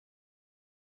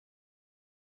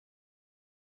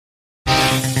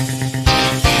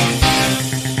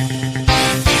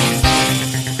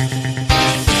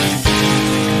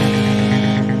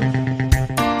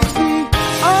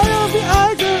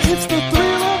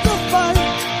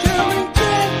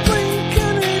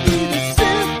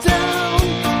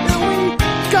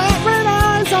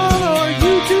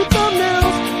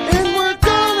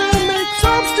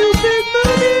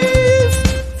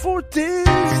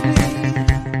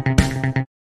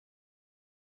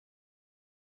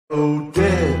Oh,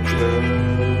 Dedra,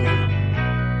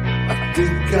 I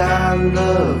think I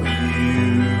love you.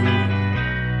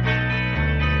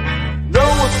 No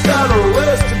one's got a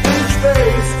resting bitch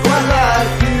face quite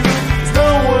like you. There's no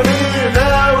one in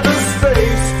outer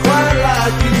space quite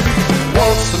like you.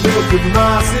 Want some milk with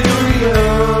my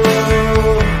cereal.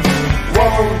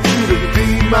 Want you to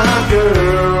be my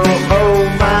girl. Oh,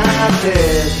 my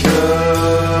Dedra.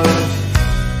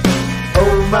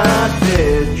 Oh, my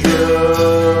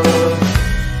Dedra.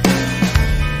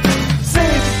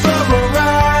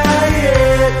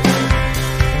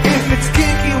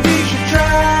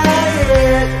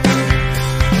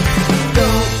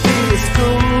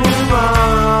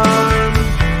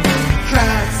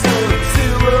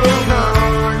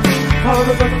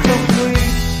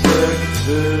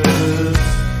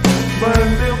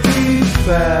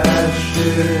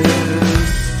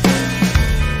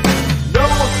 No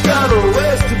one's got a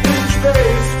resting bitch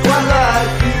face quite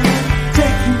like you.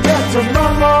 Take you back to my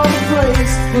mom's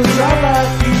place, 'cause I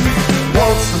like you.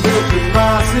 Want some milk in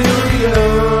my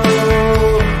cereal.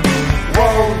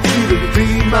 Want you to be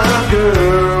my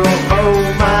girl. Oh,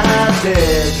 my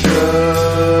Dedra.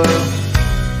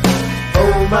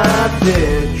 Oh, my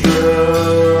Dedra.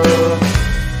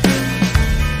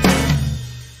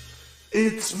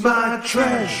 It's my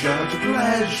treasure, the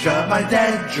pleasure, my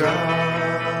Dedra.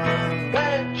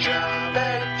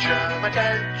 Dedra, my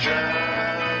Dedra.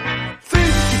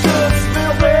 Think she just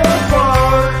smelled her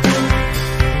heart.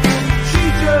 She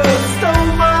just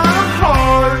stole my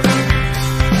heart.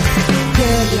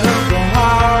 Can't help the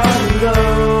heart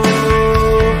low.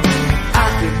 I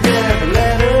can never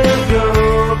let her go,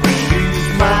 'cause she's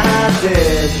my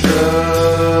Dedra.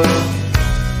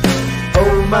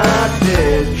 Oh, my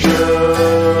Dedra.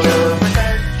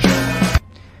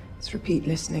 It's repeat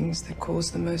listenings that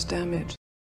cause the most damage.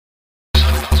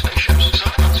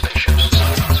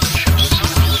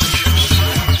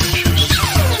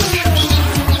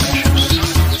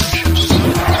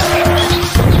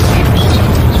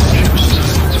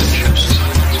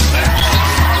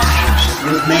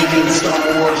 With making Star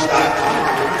Wars.com.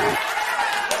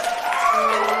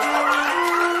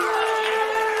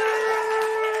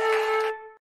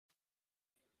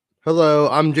 Hello,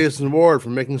 I'm Jason Ward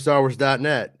from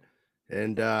MakingStarWars.net,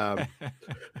 and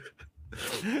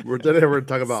we're today we're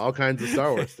talking about all kinds of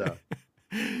Star Wars stuff.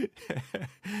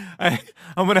 I'm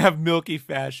gonna have Milky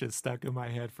Fascist stuck in my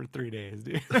head for 3 days,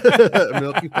 dude.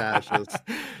 Milky fascist.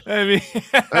 I mean,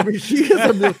 she is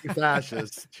a milky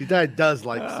fascist. She does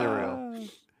like cereal,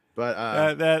 but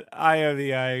that Eye of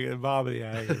the Eye, Bob of the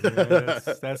Eye,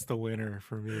 that's the winner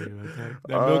for me.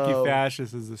 That Milky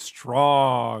Fascist is a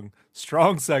strong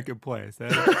second place.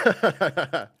 That's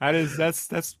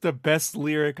the best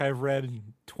lyric I've read in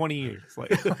 20 years.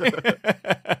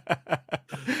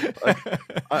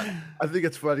 I think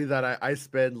it's funny that I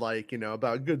spend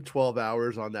about a good 12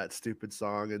 hours on that stupid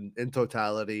song in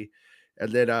totality.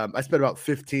 And then I spent about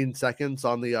 15 seconds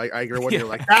on the Iger one. Yeah. You're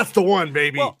like, that's the one,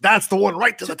 baby. Well, that's the one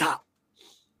right to the top.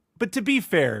 But to be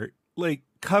fair,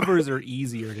 covers are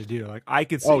easier to do. I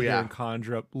could sit here and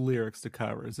conjure up lyrics to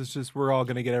covers. It's just we're all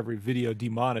going to get every video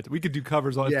demonetized. We could do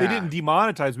covers. If they didn't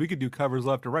demonetize, we could do covers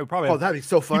left or right. That'd be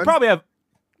so fun. You'd probably have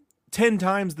 10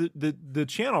 times the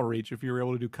channel reach if you were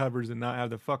able to do covers and not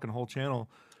have the fucking whole channel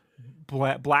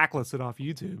blacklisted off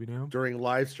YouTube, you know? During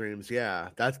live streams, yeah.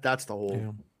 That's the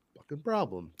whole fucking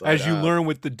problem. But, as you learn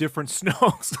with the different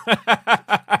Snokes.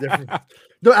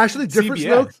 No, actually, different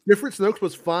CBS. Snokes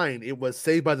was fine. It was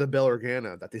Saved by the Bell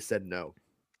Organa that they said no.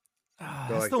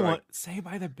 That's the one. Saved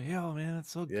by the Bell, man.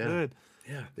 That's so good.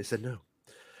 Yeah, they said no.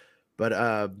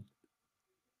 But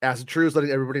Acid True is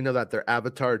letting everybody know that their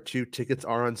Avatar 2 tickets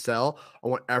are on sale. I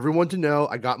want everyone to know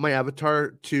I got my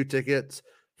Avatar 2 tickets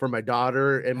for my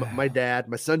daughter and my dad.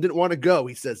 My son didn't want to go.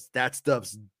 He says, that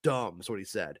stuff's dumb, is what he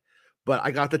said. But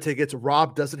I got the tickets.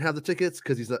 Rob doesn't have the tickets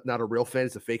because he's not a real fan.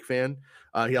 He's a fake fan.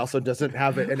 He also doesn't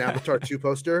have an Avatar 2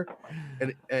 poster,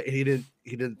 and he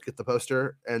didn't get the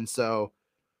poster. And so,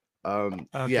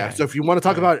 yeah. So if you want to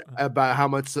talk about how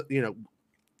much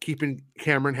keeping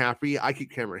Cameron happy, I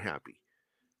keep Cameron happy.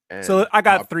 And so I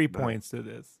got 3 points to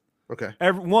this. Okay.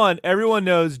 Everyone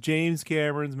knows James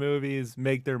Cameron's movies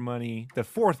make their money the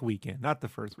fourth weekend, not the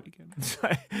first weekend.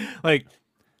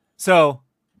 So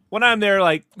when I'm there,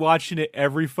 watching it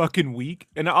every fucking week,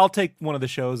 and I'll take one of the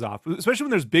shows off, especially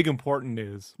when there's big important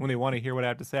news, when they want to hear what I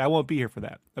have to say. I won't be here for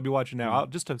that. I'll be watching now,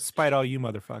 just to spite all you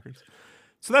motherfuckers.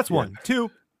 So that's one. Two.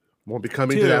 Won't be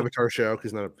coming to the Avatar show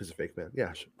because he's a fake fan.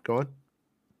 Yeah, go on.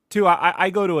 Two. I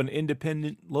go to an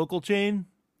independent local chain,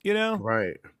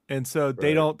 right, and so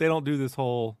they don't do this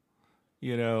whole,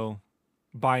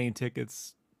 buying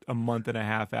tickets a month and a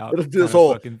half out. Let's do kind this of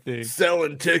whole fucking thing.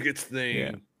 selling tickets thing.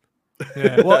 Yeah.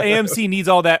 Yeah. Well, AMC needs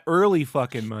all that early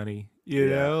fucking money, you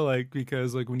Yeah. know, like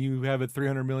because like when you have a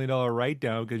 $300 million write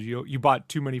down because you bought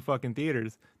too many fucking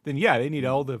theaters, then yeah, they need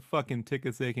all the fucking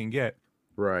tickets they can get.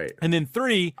 Right. And then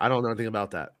 3, I don't know anything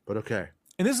about that, but okay.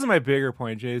 and this is my bigger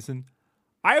point, Jason.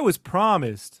 I was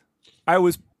promised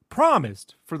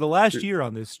for the last year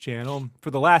on this channel, for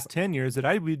the last 10 years, that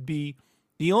I would be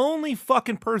the only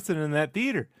fucking person in that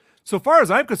theater. So far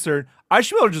as I'm concerned, I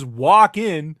should be able to just walk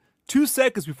in 2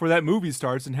 seconds before that movie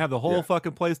starts and have the whole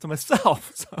fucking place to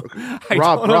myself. So I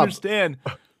don't understand.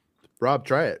 Rob,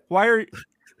 try it. Why are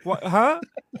what, huh?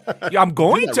 Yeah, I'm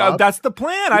going to. Rob. That's the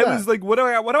plan. I was like, what do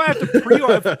I have to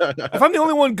pre-order? If I'm the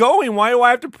only one going, why do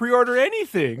I have to pre-order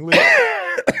anything? Like,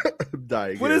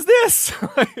 Dying what here. is this?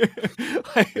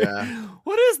 Yeah.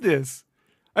 What is this?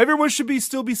 Everyone should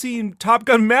still be seeing Top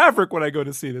Gun Maverick when I go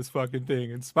to see this fucking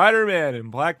thing, and Spider-Man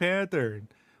and Black Panther. And,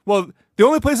 well, the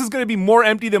only place that's going to be more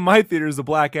empty than my theater is the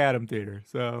Black Adam theater.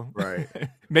 So Right.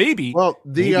 maybe. Well,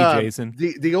 maybe, Jason.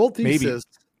 The old thesis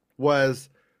was,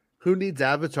 who needs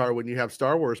Avatar when you have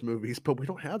Star Wars movies? But we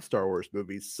don't have Star Wars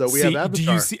movies, so we have Avatar.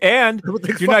 Do you see? And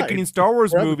Everything's you're not fine. getting Star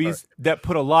Wars We're movies that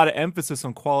put a lot of emphasis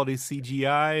on quality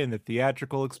CGI and the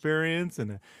theatrical experience and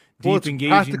the Well, deep it's engaging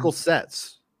practical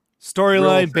sets.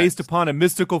 storyline real based effects. upon a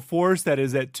mystical force that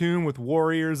is at tune with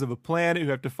warriors of a planet who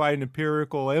have to fight an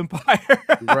imperial empire.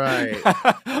 Right.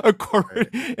 A corporate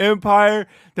empire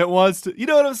that wants to, you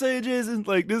know what I'm saying, Jason?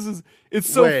 Like, it's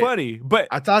so Wait, funny. But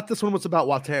I thought this one was about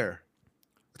Water.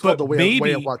 It's But called the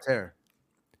way of Water.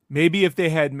 maybe if they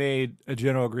had made a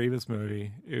General Grievous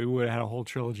movie, it would have had a whole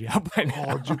trilogy out by now.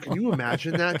 Oh, dude, can you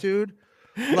imagine that, dude?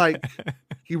 Like,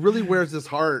 he really wears his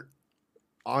heart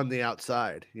on the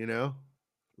outside, you know?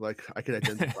 Like, I can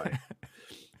identify.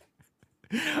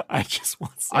 I just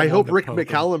want. I hope to Rick poke him.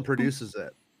 McCallum produces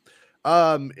it.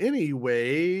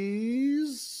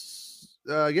 Anyways,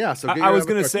 yeah. So I was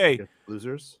gonna say,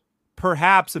 losers.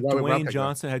 perhaps if Why would Rob Dwayne pick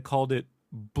Johnson had called it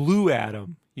Blue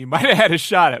Adam, he might have had a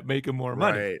shot at making more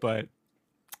money. Right. But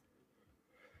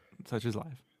such is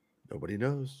life. Nobody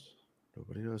knows.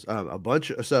 Nobody knows. A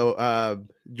bunch. So,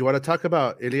 do you want to talk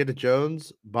about Indiana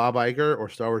Jones, Bob Iger, or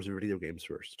Star Wars video games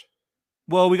first?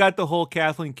 Well, we got the whole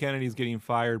Kathleen Kennedy's getting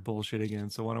fired bullshit again.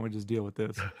 So why don't we just deal with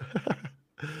this?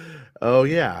 Oh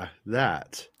yeah,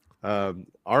 that.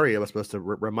 Aria was supposed to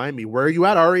remind me. Where are you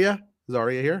at, Aria? Is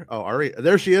Aria here? Oh, Aria,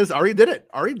 there she is. Aria did it.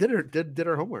 Aria did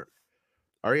her homework.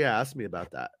 Aria asked me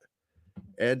about that.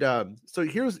 And so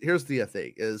here's the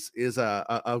thing: is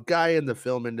a guy in the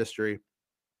film industry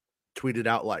tweeted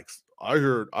out like, I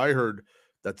heard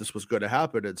that this was going to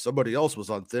happen, and somebody else was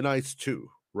on thin ice too,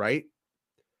 right?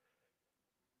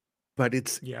 But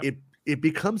it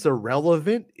becomes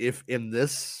irrelevant if in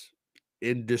this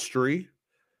industry,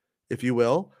 if you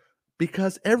will,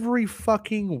 because every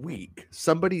fucking week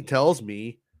somebody tells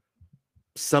me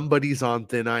somebody's on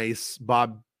thin ice,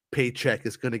 Bob Paycheck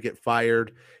is going to get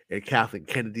fired, and Kathleen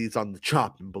Kennedy's on the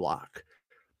chopping block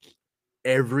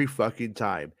every fucking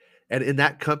time. And in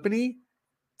that company,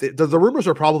 the rumors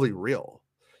are probably real.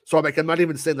 So I'm not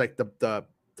even saying like the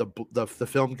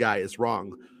film guy is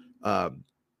wrong.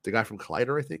 The guy from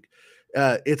Collider, I think.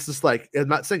 It's just like, I'm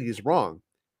not saying he's wrong.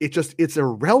 It's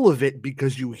irrelevant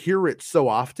because you hear it so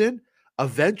often.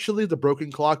 Eventually, the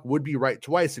broken clock would be right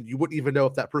twice, and you wouldn't even know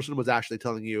if that person was actually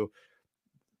telling you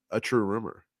a true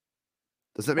rumor.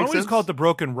 Does that make sense? Always call it the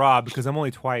broken Rob because I'm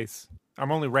only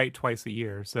right twice a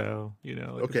year. So, you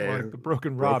know, like Okay. like the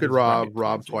broken Rob. Broken is Rob, right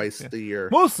Rob twice a year.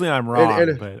 Mostly I'm wrong,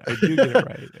 and- but I do get it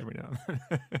right every now and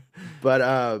then.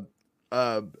 But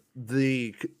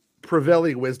the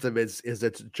prevailing wisdom is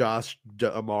it's Josh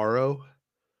D'Amaro.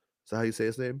 Is that how you say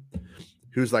his name?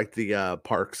 Who's like the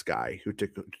Parks guy who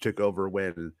took over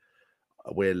when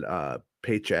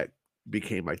Paycheck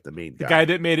became like the main guy. The guy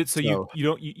that made it so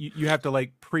you have to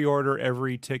like pre-order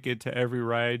every ticket to every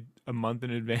ride a month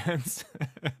in advance.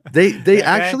 They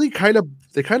actually kind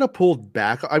of pulled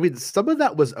back. I mean, some of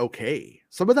that was okay.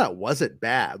 Some of that wasn't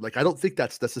bad. Like I don't think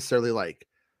that's necessarily like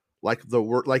the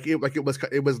word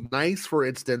it was nice, for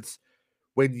instance,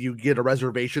 when you get a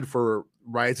reservation for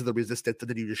Rise of the Resistance and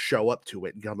then you just show up to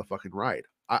it and get on the fucking ride.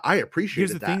 I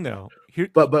appreciated that. Here's the thing though.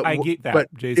 But I get that,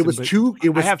 but Jason. it was too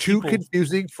people,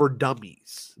 confusing for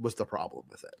dummies was the problem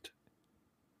with it.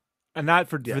 And not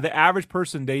for the average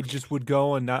person, they just would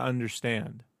go and not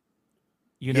understand.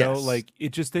 You know, Yes. like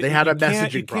it just They had a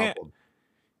messaging problem.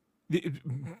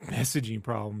 Messaging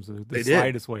problems, the They did.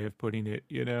 slightest way of putting it,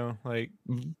 you know, like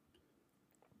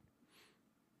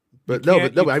But you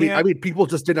no, I can't- mean, people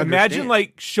just didn't imagine understand.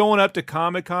 like showing up to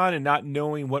Comic-Con and not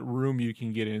knowing what room you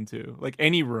can get into, like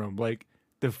any room. Like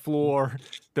the floor,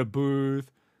 the booth.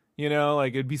 You know,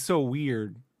 like it'd be so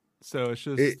weird. So it's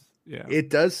just yeah. It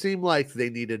does seem like they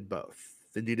needed both.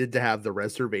 They needed to have the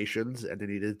reservations and they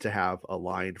needed to have a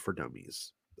line for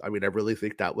dummies. I mean, I really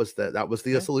think that was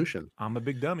the solution. I'm a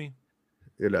big dummy.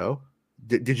 You know,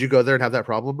 did you go there and have that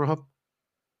problem, Rob?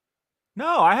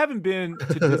 No, I haven't been to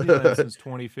Disneyland since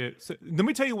 2015. So, let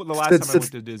me tell you what the last time I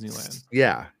went to Disneyland.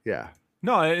 Yeah.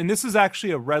 No, and this is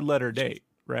actually a red letter date,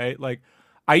 right? Like,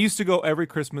 I used to go every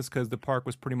Christmas because the park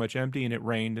was pretty much empty and it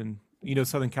rained. And you know,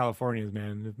 Southern Californians,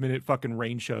 man, the minute fucking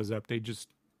rain shows up, they just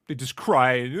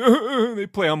cry. They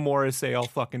play on Morrissey all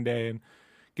fucking day and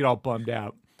get all bummed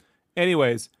out.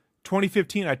 Anyways,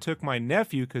 2015, I took my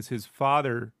nephew because his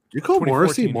father. You call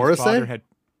Morrissey?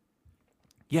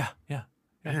 Yeah.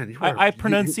 Man, I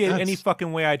pronunciate any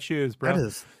fucking way I choose, bro. That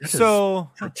is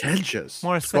pretentious.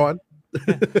 Morrissey. Go on.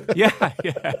 Yeah.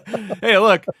 Hey,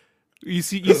 look, you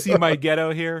see my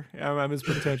ghetto here. I'm as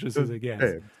pretentious as it gets.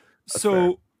 Hey,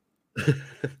 So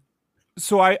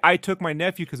I took my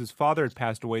nephew because his father had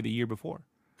passed away the year before.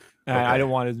 And I didn't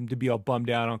want him to be all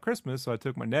bummed out on Christmas, so I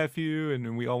took my nephew, and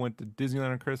then we all went to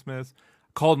Disneyland on Christmas.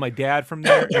 Called my dad from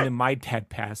there, and then my dad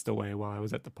passed away while I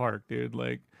was at the park, dude.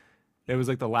 Like, it was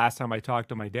like the last time I talked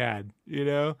to my dad, you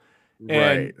know?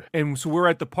 And so we were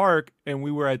at the park, and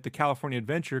we were at the California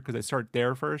Adventure because I start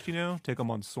there first, you know? Take them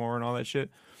on Soar and all that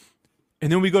shit.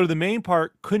 And then we go to the main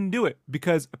park, couldn't do it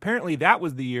because apparently that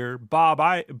was the year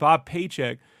Bob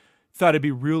Paycheck thought it'd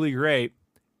be really great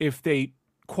if they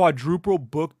quadruple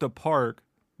booked the park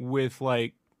with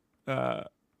like how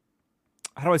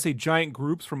do I say, giant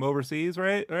groups from overseas,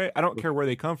 right? I don't care where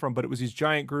they come from, but it was these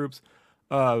giant groups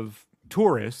of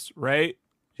tourists, right?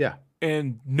 Yeah.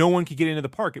 And no one could get into the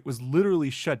park. It was literally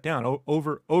shut down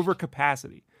over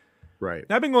capacity. Right.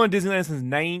 Now, I've been going to Disneyland since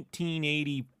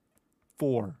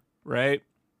 1984, right?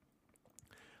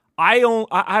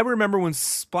 I remember when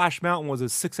Splash Mountain was a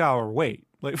 6-hour wait.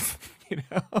 Like, you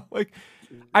know, like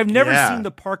I've never seen the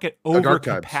park at over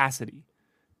capacity.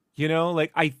 You know,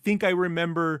 like I think I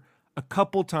remember a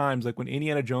couple times, like when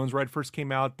Indiana Jones ride first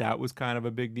came out, that was kind of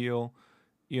a big deal,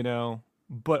 you know,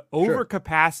 but over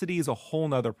capacity is a whole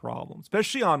nother problem,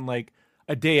 especially on like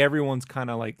a day everyone's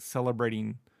kind of like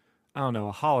celebrating, I don't know,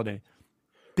 a holiday.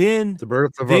 Then the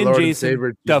birth of our Lord and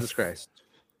Savior Jesus Christ.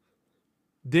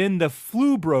 Then the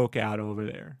flu broke out over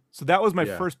there. So that was my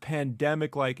first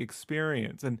pandemic-like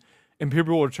experience. And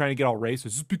people were trying to get all racist.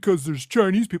 It's because there's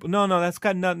Chinese people. No, that's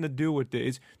got nothing to do with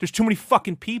this. There's too many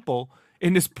fucking people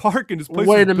in this park, in this place.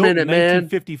 Wait a minute, man.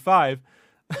 1955.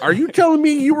 Are you telling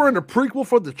me you were in a prequel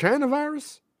for the China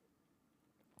virus?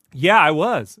 Yeah, I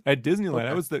was at Disneyland.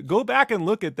 I was go back and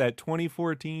look at that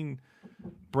 2014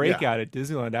 breakout at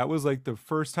Disneyland. That was like the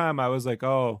first time I was like,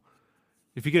 oh,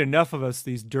 if you get enough of us,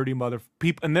 these dirty mother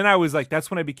people. And then I was like, that's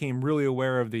when I became really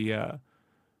aware of the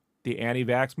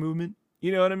anti-vax movement.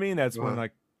 You know what I mean? That's when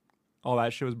like all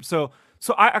that shit was. So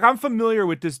I'm familiar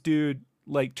with this dude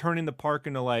like turning the park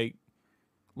into like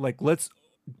let's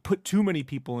put too many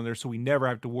people in there so we never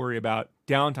have to worry about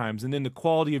downtimes, and then the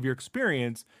quality of your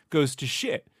experience goes to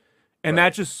shit. And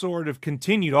that just sort of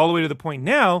continued all the way to the point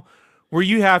now where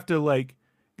you have to like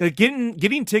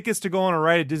getting tickets to go on a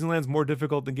ride at Disneyland is more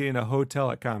difficult than getting a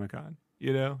hotel at Comic-Con.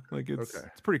 You know, like it's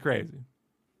pretty crazy.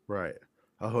 Right.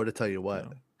 I'll to tell you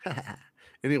what.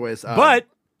 Anyways, but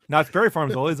Knott's Berry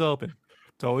Farm is always open.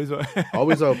 It's always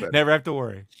open. Never have to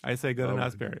worry. I say go to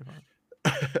Knott's Berry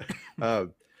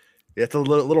Farm. It's a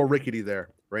little rickety there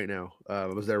right now. I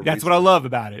was there. That's what I love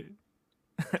about it.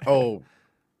 Oh,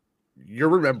 you're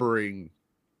remembering.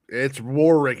 It's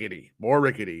more rickety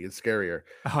and scarier.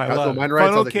 Oh, I love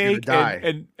funnel cake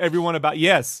and everyone about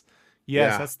yes,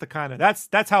 that's the kind of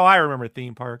that's how I remember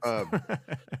theme parks.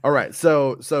 All right,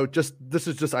 so this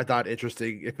is just I thought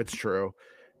interesting if it's true.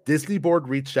 Disney board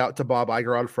reached out to Bob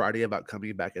Iger on Friday about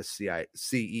coming back as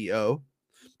CEO.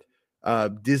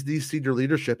 Disney senior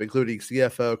leadership, including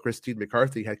CFO Christine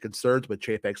McCarthy, had concerns with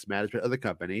Chapek's management of the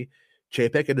company.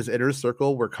 Chapek and his inner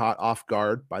circle were caught off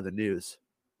guard by the news,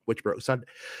 which broke Sunday.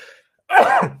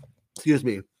 Excuse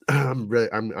me,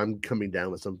 I'm coming down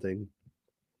with something,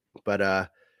 but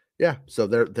yeah. So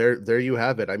there you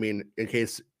have it. I mean, in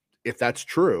case if that's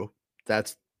true,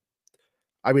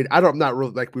 I'm not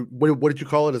really like what did you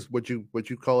call it? Would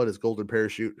you call it as golden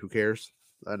parachute? Who cares?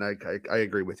 And I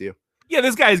agree with you. Yeah,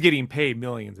 this guy's getting paid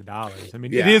millions of dollars. I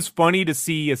mean, it is funny to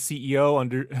see a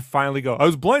CEO finally go, I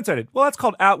was blindsided. Well, that's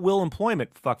called at-will employment,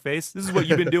 fuckface. This is what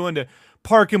you've been doing to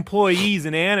park employees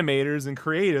and animators and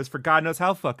creatives for God knows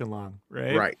how fucking long,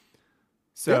 right? Right.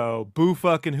 So, boo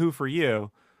fucking who for you.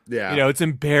 Yeah. You know, it's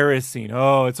embarrassing.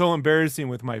 Oh, it's so embarrassing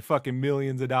with my fucking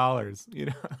millions of dollars, you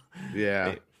know?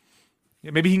 Yeah.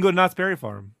 Yeah, maybe he can go to Knott's Berry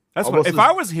Farm. That's what. Almost If as-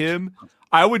 I was him,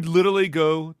 I would literally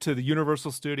go to the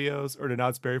Universal Studios or to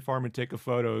Knott's Berry Farm and take a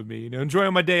photo of me.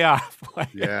 Enjoying my day off.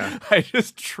 Like, Yeah. I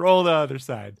just troll the other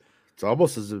side. It's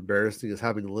almost as embarrassing as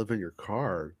having to live in your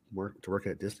car to work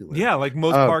at Disneyland. Yeah, like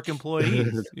most park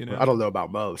employees. I don't know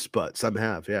about most, but some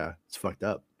have. Yeah, it's fucked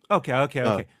up.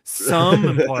 Okay.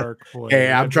 Some park employees.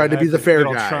 Hey, I'm trying to be the fair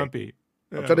guy. Trumpy.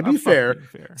 I'm trying to be fair.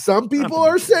 Some people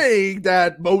are saying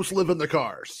that most live in the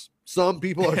cars. Some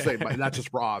people are saying, but that's just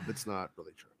Rob. It's not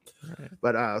really true. Right.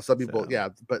 But some people, yeah.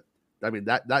 But I mean,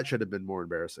 that should have been more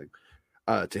embarrassing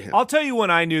to him. I'll tell you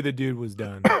when I knew the dude was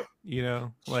done.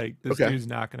 Like this Okay. dude's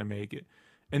not going to make it.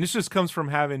 And this just comes from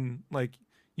having, like,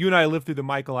 you and I lived through the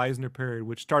Michael Eisner period,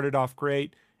 which started off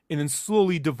great and then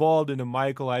slowly devolved into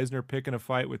Michael Eisner picking a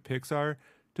fight with Pixar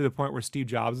to the point where Steve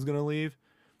Jobs is going to leave.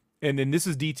 And then this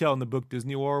is detailed in the book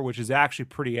Disney War, which is actually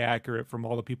pretty accurate from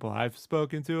all the people I've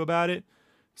spoken to about it.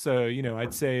 So,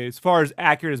 I'd say as far as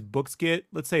accurate as books get,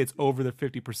 let's say it's over the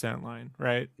 50% line,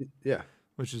 right? Yeah.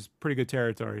 Which is pretty good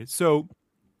territory. So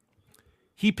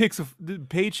he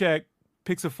Paycheck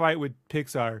picks a fight with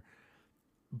Pixar.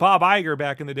 Bob Iger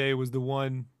back in the day was the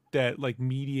one that like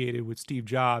mediated with Steve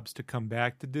Jobs to come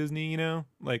back to Disney, and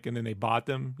then they bought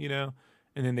them, and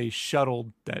then they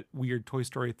shuttled that weird Toy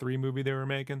Story 3 movie they were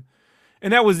making.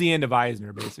 And that was the end of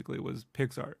Eisner, basically, was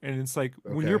Pixar. And it's like,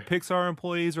 when your Pixar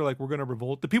employees are like, we're going to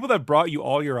revolt. The people that brought you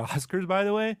all your Oscars, by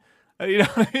the way,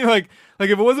 like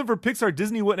if it wasn't for Pixar,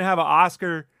 Disney wouldn't have an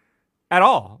Oscar at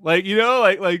all. Like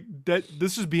that,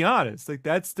 let's just be honest. Like,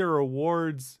 that's their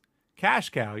awards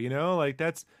cash cow, like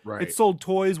that's right. It sold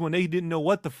toys when they didn't know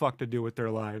what the fuck to do with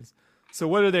their lives. So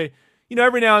what are they,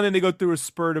 every now and then they go through a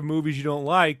spurt of movies you don't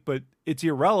like, but it's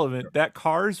irrelevant. That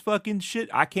Cars fucking shit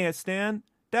I can't stand.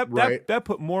 That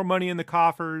put more money in the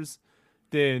coffers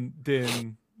than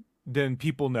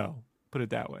people know. Put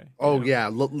it that way. Oh yeah,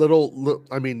 little.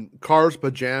 I mean, Cars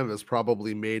Pajamas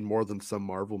probably made more than some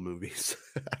Marvel movies.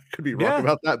 I could be wrong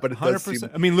about that, but it 100%. does seem.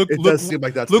 I mean, look, does seem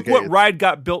like that's look the what case. ride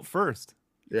got built first.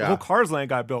 Yeah, the whole Cars Land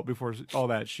got built before all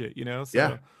that shit. So,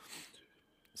 yeah.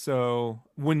 So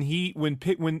when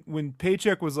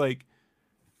Paycheck was like,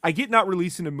 I get not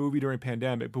releasing a movie during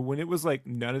pandemic, but when it was like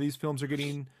none of these films are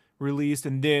getting released,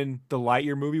 and then the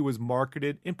Lightyear movie was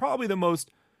marketed in probably the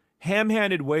most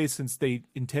ham-handed way since they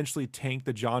intentionally tanked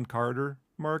the John Carter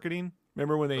marketing.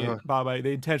 Remember when they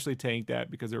they intentionally tanked that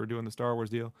because they were doing the Star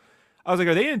Wars deal. I was like,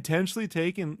 are they intentionally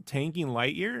tanking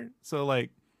Lightyear? So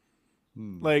like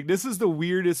this is the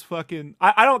weirdest fucking.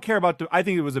 I don't care about I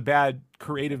think it was a bad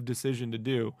creative decision to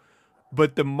do,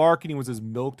 but the marketing was as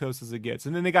milquetoast as it gets.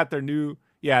 And then they got their new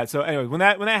So anyway, when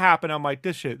that happened, I'm like,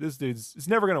 this dude's it's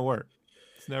never gonna work.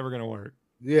 It's never gonna work.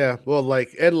 Yeah, well,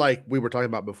 like we were talking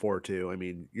about before too. I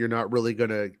mean, you're not really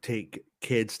gonna take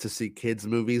kids to see kids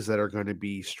movies that are going to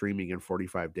be streaming in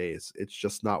 45 days. It's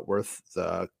just not worth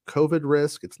the COVID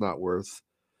risk. It's not worth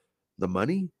the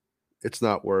money. It's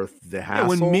not worth the hassle.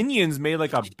 When Minions made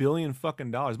like $1 billion fucking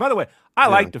dollars. By the way, I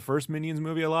liked the first Minions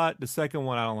movie a lot. The second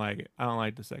one, I don't like it. I don't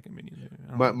like the second Minions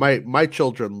movie. My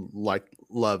children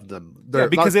love them.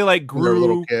 Because they like grew. They're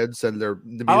little kids, and they're.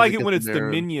 I like it when it's the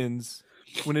Minions.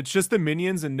 When it's just the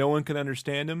Minions and no one can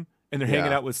understand them, and they're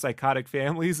hanging out with psychotic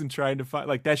families and trying to find,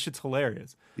 like, that shit's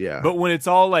hilarious. Yeah. But when it's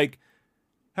all like,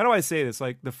 how do I say this?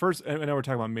 Like the first, I know we're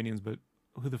talking about Minions, but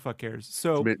who the fuck cares?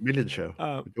 So Minion show.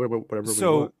 Whatever.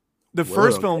 So the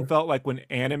first film felt like when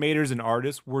animators and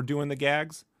artists were doing the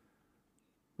gags,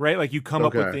 right? Like you come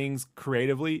up with things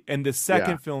creatively, and the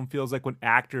second film feels like when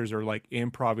actors are like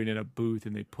improvising in a booth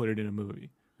and they put it in a movie.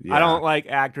 Yeah. I don't like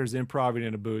actors improvising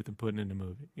in a booth and putting it in a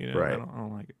movie. Right. I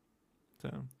don't like it.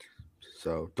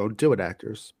 So don't do it,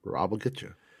 actors. Rob will get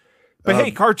you. But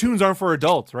hey, cartoons aren't for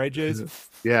adults, right, Jason?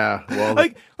 Yeah. Well,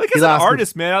 like as an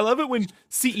artist, man, I love it when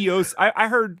CEOs. I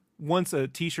heard once a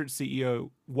T-shirt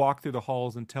CEO walk through the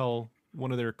halls and tell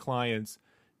one of their clients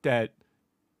that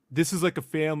this is like a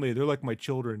family. They're like my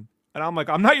children. And I'm like,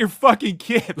 I'm not your fucking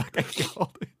kid. Like I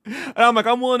yelled. And I'm like,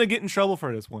 I'm willing to get in trouble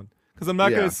for this one. Because I'm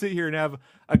not going to sit here and have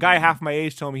a guy half my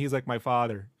age tell me he's like my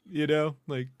father.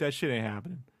 Like that shit ain't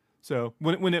happening. So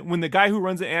when the guy who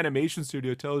runs the animation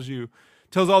studio tells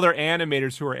all their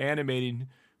animators who are animating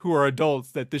who are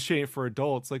adults that this shit ain't for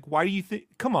adults, like why do you think?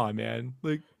 Come on, man.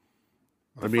 Like,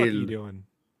 what the fuck are you doing?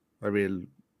 I mean,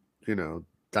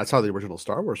 that's how the original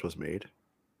Star Wars was made.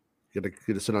 You get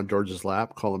to sit on George's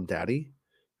lap, call him daddy,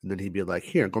 and then he'd be like,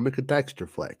 "Here, go make a Dexter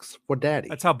flex for daddy."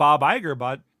 That's how Bob Iger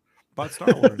bought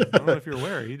Star Wars. I don't know if you're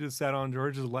aware. He just sat on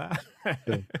George's lap.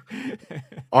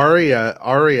 Aria,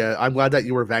 I'm glad that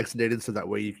you were vaccinated so that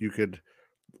way you could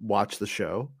watch the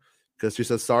show. because she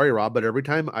says, "Sorry, Rob, but every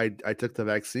time I took the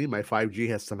vaccine, my 5G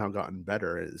has somehow gotten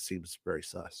better, and it seems very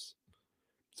sus."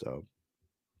 So,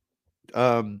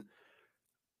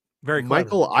 Very clever.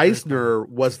 Michael Very Eisner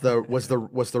clever.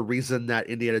 was the reason that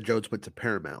Indiana Jones went to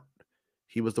Paramount.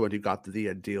 He was the one who got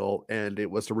the deal, and it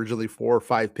was originally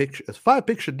 5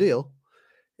 picture deal,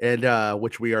 and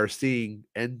which we are seeing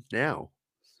end now.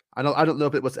 I don't know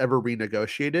if it was ever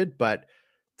renegotiated, but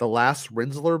the last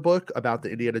Rinsler book about the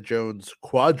Indiana Jones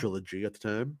quadrilogy at the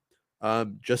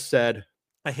time just said,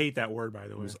 I hate that word, by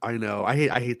the way. I know. I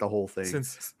hate the whole thing.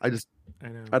 Since I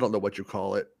don't know what you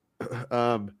call it.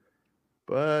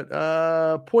 But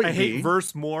point I hate being,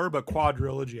 verse more, but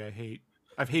quadrilogy I hate.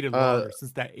 I've hated longer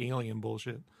since that alien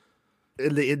bullshit.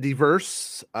 in the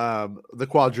Indyverse, the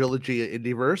quadrilogy in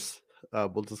Indyverse,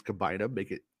 we'll just combine them,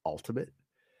 make it ultimate.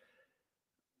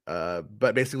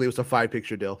 But basically, it was a 5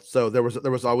 picture deal. So there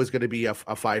was always going to be a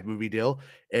 5 movie deal,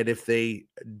 and if they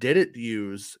didn't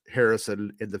use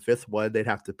Harrison in the 5th one, they'd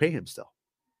have to pay him still.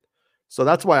 So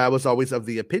that's why I was always of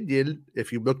the opinion.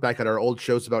 If you look back at our old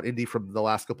shows about Indy from the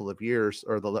last couple of years,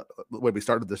 or when we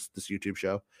started this YouTube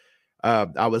show,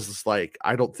 I was just like,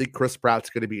 I don't think Chris Pratt's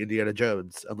going to be Indiana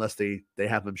Jones unless they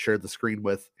have him share the screen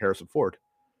with Harrison Ford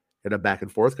in a back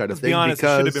and forth kind of thing. Be honest,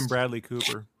 because it should have been Bradley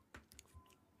Cooper.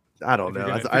 I don't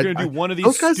know. If you're gonna do one of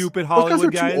these stupid those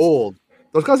Hollywood guys are too old.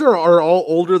 Those guys are all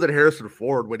older than Harrison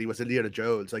Ford when he was Indiana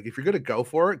Jones. Like, if you're gonna go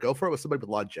for it with somebody with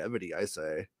longevity, I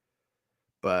say.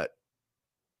 But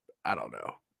I don't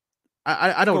know.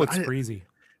 I don't. It's crazy.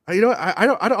 I don't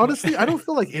honestly. I don't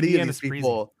feel like any of these Indiana's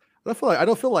people. I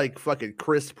don't feel like fucking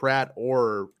Chris Pratt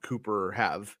or Cooper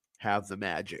have the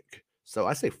magic. So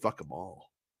I say fuck them all.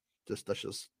 Let's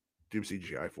just do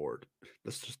CGI Ford.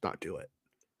 Let's just not do it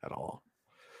at all.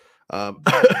 All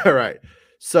right.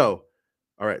 So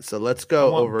let's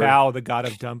go over. Bao, the god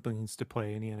of dumplings, to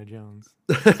play Indiana Jones.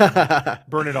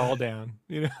 Burn it all down.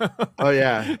 You know. Oh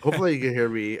yeah. Hopefully you can hear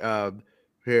me.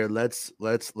 Here, let's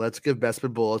give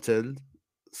Bestman Bulletin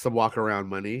some walk around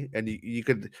money, and you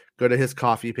could go to his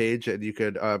coffee page and you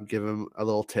could give him a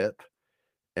little tip.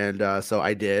 And so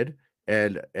I did,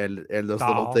 and those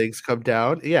little things come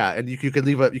down. Yeah, and you can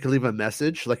leave a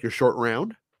message, like your short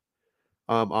round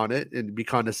on it, and be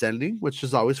condescending, which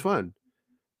is always fun.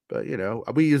 But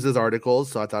we use his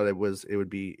articles, so I thought it would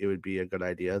be a good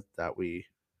idea that we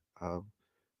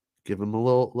give him a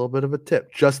little bit of a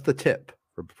tip, just the tip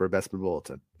for Bestman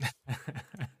Bulletin.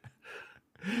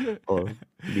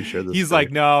 Be sure this. He's like,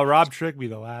 no, Rob tricked me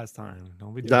the last time.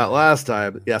 Don't be doing that last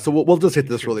time. Yeah, so we'll just hit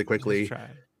this really quickly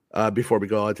before we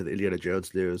go on to the Indiana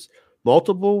Jones news.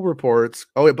 Multiple reports.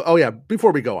 Oh yeah.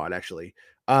 Before we go on, actually,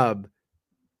 I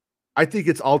think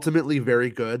it's ultimately very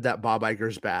good that Bob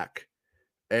Iger's back,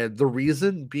 and the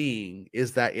reason being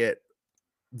is that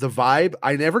the vibe.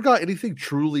 I never got anything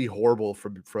truly horrible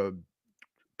from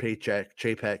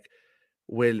Chapek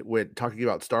when talking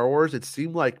about Star Wars. It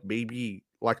seemed like maybe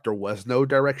like there was no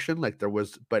direction,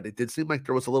 but it did seem like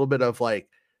there was a little bit of like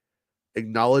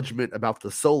acknowledgement about the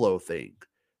Solo thing,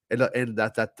 and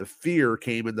that the fear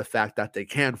came in the fact that they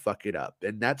can fuck it up,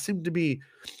 and that seemed to be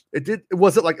it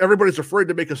wasn't like everybody's afraid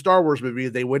to make a Star Wars movie.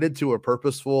 They went into a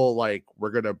purposeful, like,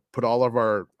 we're gonna put all of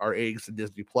our eggs in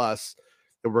Disney Plus,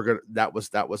 and that was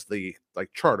the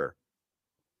like charter.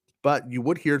 But you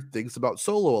would hear things about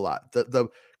Solo a lot. The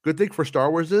good thing for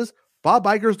Star Wars is Bob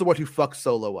Iger's the one who fucked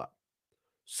Solo up.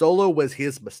 Solo was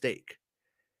his mistake.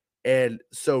 And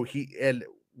so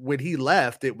when he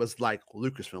left, it was like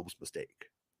Lucasfilm's mistake.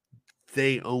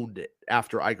 They owned it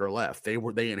after Iger left.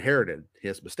 They inherited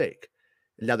his mistake.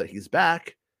 And now that he's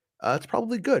back, it's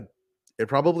probably good. It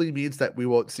probably means that we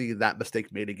won't see that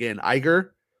mistake made again.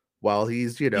 Iger, while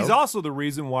he's also the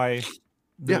reason why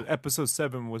episode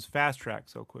 7 was fast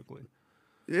tracked so quickly.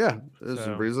 Yeah, there's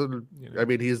the reason. I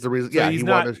mean, he's the reason. So he's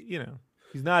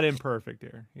he's not imperfect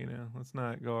here. Let's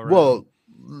not go around. Well,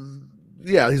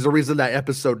 yeah, he's the reason that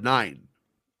episode 9.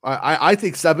 I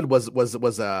think 7 was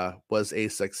a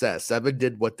success. 7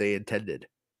 did what they intended.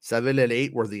 7 and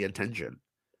 8 were the intention.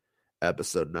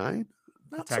 Episode 9,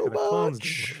 not Attack so of the Clones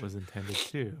much. Was intended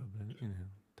too, but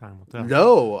time will tell.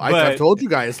 No, I've told you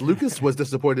guys, Lucas was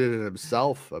disappointed in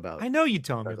himself about. I know you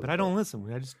told me, but I don't listen.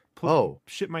 I just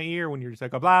shit in my ear when you're just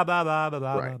like, blah blah blah blah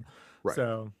blah. Right.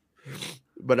 So,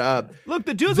 but look,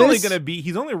 the dude's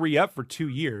he's only re-up for 2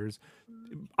 years.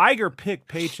 Iger picked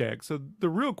paycheck, so the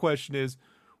real question is,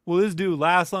 will this dude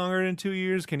last longer than 2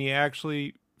 years? Can he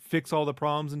actually fix all the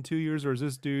problems in 2 years, or is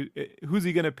this dude? Who's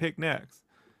he gonna pick next?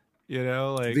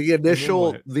 Like the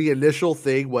initial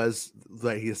thing was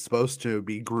that he's supposed to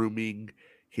be grooming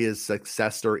his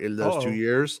successor in those 2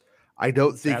 years. I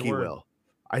don't think he will.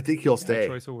 I think he'll stay.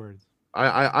 Choice of words.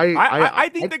 I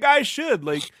think the guy should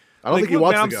like. I don't think he look,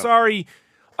 wants man, to I'm go. sorry.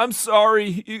 I'm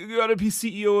sorry. You gotta be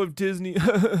CEO of Disney.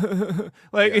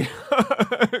 Like, Yeah.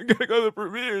 gotta go to the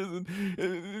premieres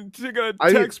and you gotta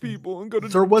text people and go to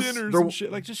dinners and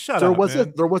shit. Like, just shut up,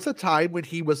 man. There was a time when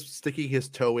he was sticking his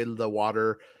toe in the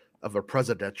water of a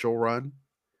presidential run,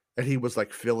 and he was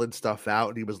like filling stuff out,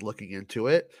 and he was looking into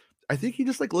it. I think he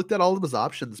just like looked at all of his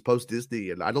options post Disney,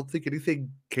 and I don't think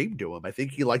anything came to him. I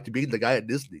think he liked being the guy at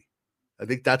Disney. I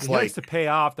think that's He likes to pay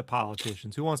off the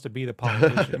politicians. Who wants to be the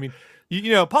politician? I mean,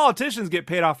 you know, politicians get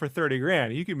paid off for 30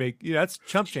 grand. You can make, that's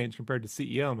chump change compared to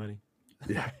CEO money.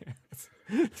 Yeah.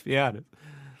 Let's be honest.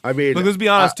 I mean, look, let's be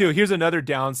honest too. Here's another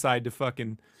downside to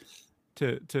fucking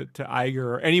to Iger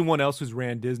or anyone else who's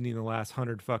ran Disney in the last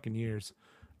 100 fucking years.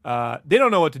 They don't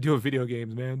know what to do with video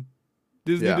games, man.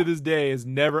 Disney to this day has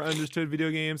never understood video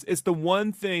games. It's the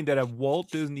one thing that if Walt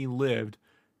Disney lived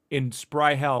in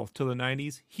spry health till the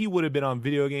 90s, he would have been on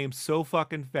video games so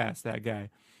fucking fast, that guy.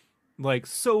 Like,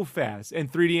 so fast. And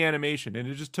 3D animation. And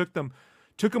it just took them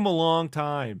a long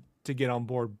time to get on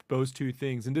board those two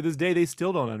things. And to this day, they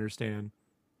still don't understand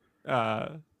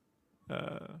the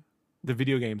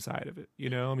video game side of it. You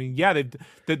know? I mean, yeah, the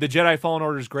Jedi Fallen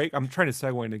Order is great. I'm trying to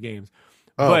segue into games.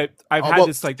 But I've had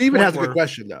this like... Steven has a good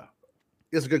question, though.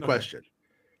 He has a good question.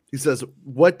 He says,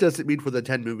 what does it mean for the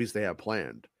 10 movies they have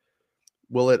planned?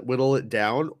 Will it whittle it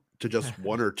down to just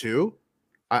one or two?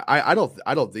 I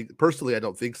don't think personally. I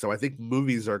don't think so. I think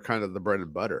movies are kind of the bread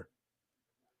and butter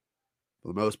for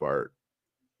the most part.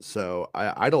 So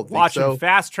I don't think watching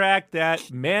fast track that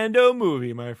Mando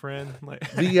movie, my friend. Like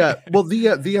the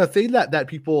thing that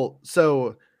people there's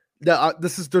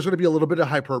going to be a little bit of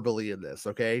hyperbole in this,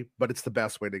 okay, but it's the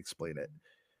best way to explain it.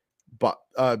 But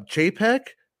JPEG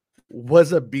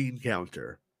was a bean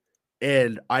counter.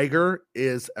 And Iger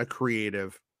is a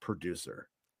creative producer.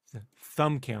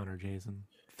 Thumb counter, Jason.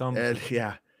 Thumb. And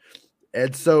counter.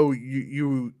 And so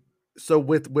so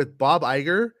with Bob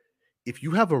Iger, if you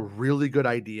have a really good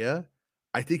idea,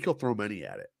 I think he'll throw money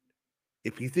at it.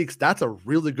 If he thinks that's a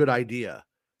really good idea,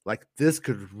 like this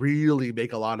could really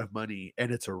make a lot of money,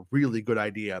 and it's a really good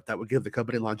idea that would give the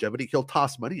company longevity, he'll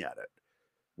toss money at it.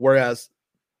 Whereas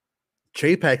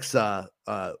JPEG's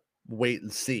wait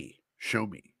and see, show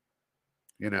me.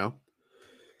 You know,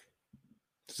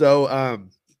 so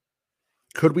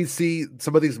could we see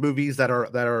some of these movies that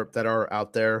are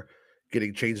out there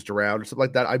getting changed around or something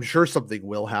like that? I'm sure something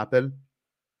will happen.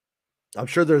 I'm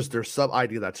sure there's some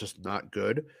idea that's just not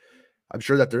good. I'm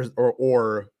sure that there's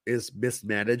or is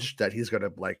mismanaged that he's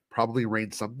gonna like probably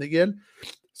rein something in.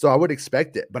 So I would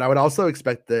expect it, but I would also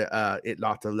expect it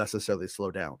not to necessarily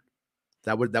slow down.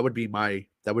 That would be my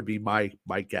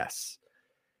guess,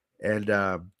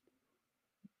 and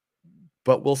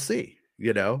but we'll see.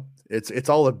 You know, it's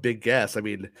all a big guess. I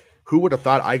mean, who would have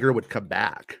thought Iger would come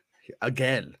back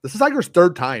again? This is Iger's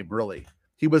third time, really.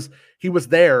 He was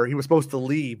there. He was supposed to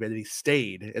leave, and he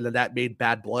stayed, and then that made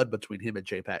bad blood between him and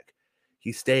JPEG.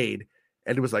 He stayed,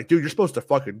 and it was like, dude, you're supposed to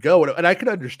fucking go. And I can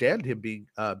understand him being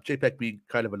JPEG being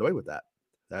kind of annoyed with that.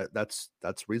 That's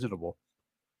reasonable.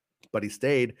 But he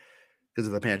stayed because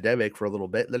of the pandemic for a little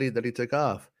bit. Then he took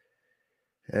off,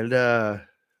 and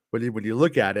when you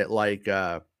look at it, like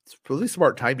it's really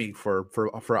smart timing for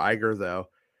Iger though,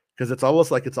 because it's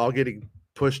almost like it's all getting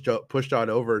pushed on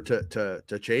over to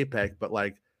JPEG, but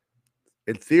like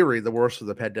in theory, the worst of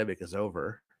the pandemic is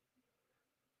over.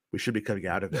 We should be coming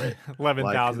out of it.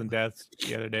 11,000 deaths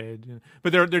the other day,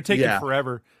 but they're taking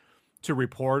forever to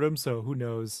report them. So who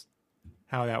knows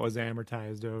how that was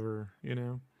amortized over? You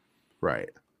know, right?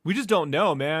 We just don't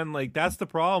know, man. Like that's the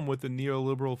problem with the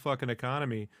neoliberal fucking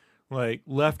economy. Like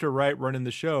left or right running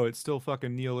the show, it's still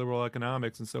fucking neoliberal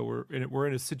economics, and so we're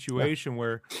in a situation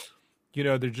where, you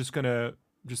know, they're just gonna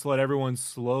just let everyone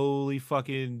slowly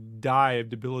fucking die of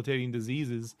debilitating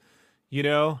diseases, you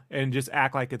know, and just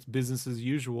act like it's business as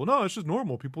usual. No, it's just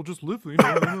normal. People just live, you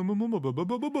know,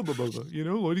 you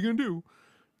know, what are you gonna do?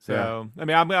 So I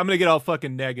mean, I'm gonna get all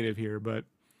fucking negative here, but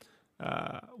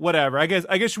whatever. I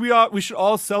guess we should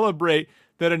all celebrate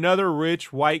that another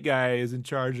rich white guy is in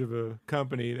charge of a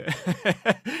company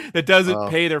that doesn't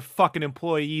pay their fucking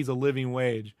employees a living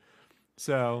wage.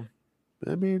 So,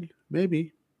 I mean,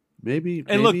 maybe.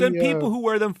 And look, them people who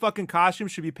wear them fucking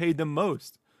costumes should be paid the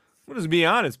most. We'll just be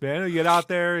honest, man. You get out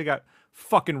there, you got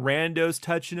fucking randos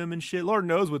touching them and shit. Lord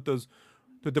knows what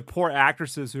the poor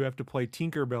actresses who have to play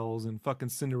Tinkerbells and fucking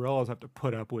Cinderellas have to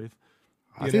put up with.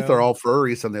 I think they're all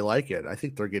furries and they like it. I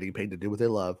think they're getting paid to do what they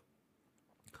love.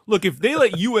 Look, if they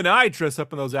let you and I dress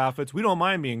up in those outfits, we don't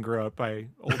mind being grown up by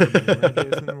older men, right,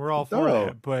 Jason? We're all for No.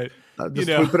 that. But Just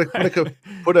you know, put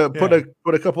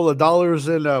a couple of dollars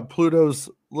in Pluto's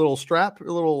little strap, a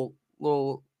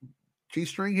little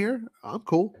G-string here. I'm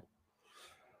cool.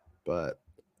 But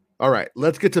all right,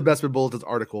 let's get to Bestman Bulletin's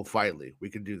article. Finally, we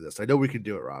can do this. I know we can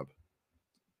do it, Rob.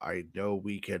 I know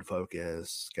we can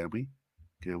focus. Can we?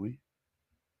 Can we?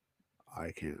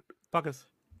 I can't. fuck us.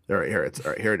 All right, here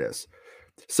it is.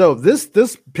 So this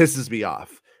pisses me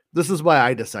off. This is why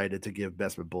I decided to give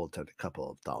Bestman Bulletin a couple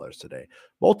of dollars today.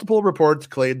 Multiple reports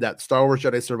claim that Star Wars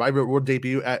Jedi Survivor will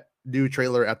debut at new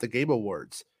trailer at the Game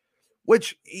Awards,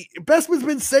 which Bestman's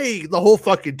been saying the whole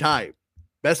fucking time.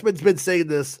 Bestman's been saying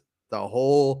this the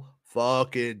whole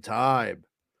fucking time.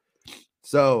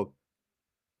 So,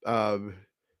 and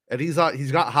he's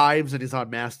got Hives and he's on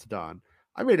Mastodon.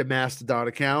 I made a Mastodon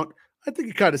account. I think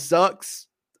it kind of sucks.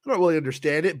 I don't really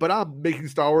understand it, but I'm making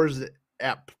Star Wars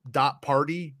at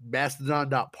 .party,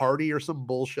 Mastodon.party or some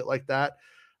bullshit like that.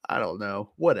 I don't know.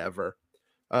 Whatever.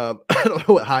 I don't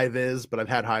know what Hive is, but I've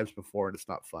had Hives before and it's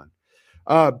not fun.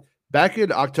 Back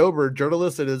in October,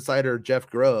 journalist and insider Jeff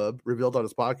Grubb revealed on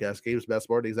his podcast, Games Best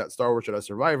Mornings, that Star Wars Jedi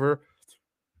Survivor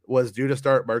was due to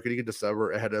start marketing in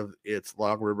December ahead of its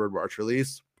long-rumored March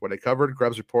release. When I covered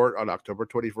Grubb's report on October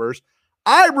 21st,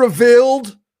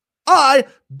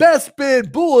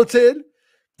 Bestman Bulletin,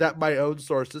 that my own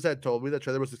sources had told me the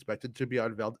trailer was expected to be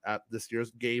unveiled at this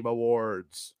year's Game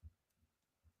Awards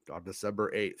on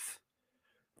December 8th.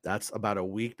 That's about a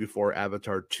week before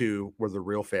Avatar 2, where the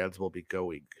real fans will be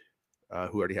going,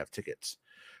 who already have tickets.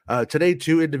 Today,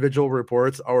 2 individual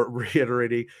reports are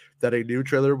reiterating that a new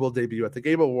trailer will debut at the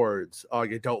Game Awards. Oh,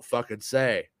 you don't fucking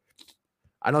say.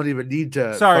 I don't even need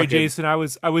to. Sorry, Jason. I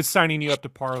was signing you up to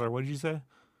Parlor. What did you say?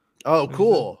 Oh,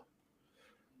 cool.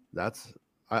 That's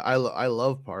I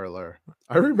love Parlor.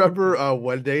 I remember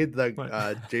one day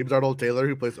the James Arnold Taylor,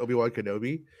 who plays Obi-Wan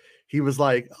Kenobi, he was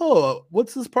like, "Oh,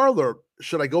 what's this Parlor?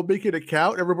 Should I go make an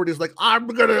account?" Everybody's like, "I'm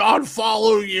gonna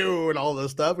unfollow you," and all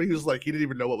this stuff. And he was like, he didn't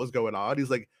even know what was going on. He's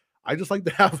like, "I just like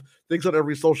to have things on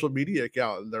every social media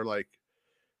account." And they're like,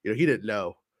 he didn't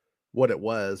know what it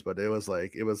was, but it was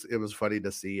like it was funny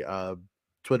to see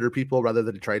Twitter people, rather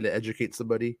than trying to educate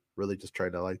somebody, really just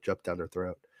trying to like jump down their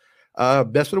throat.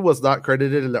 Bestman was not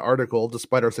credited in the article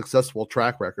despite our successful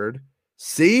track record.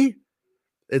 See,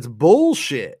 it's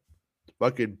bullshit.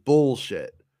 Fucking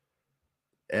bullshit.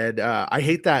 And I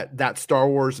hate that Star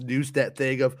Wars Newsnet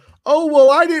thing of, oh, well,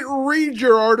 I didn't read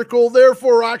your article,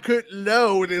 therefore I couldn't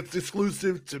know, and it's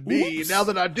exclusive to me. Oops. Now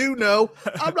that I do know,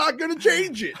 I'm not going to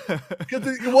change it. Because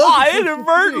it was I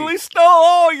inadvertently stole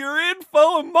all your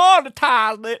info and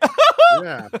monetized it.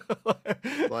 Yeah.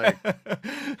 Like,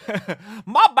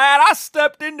 my bad, I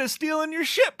stepped into stealing your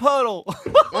shit puddle.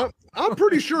 I'm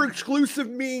pretty sure exclusive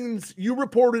means you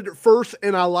reported it first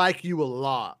and I like you a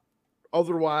lot.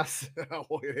 Otherwise,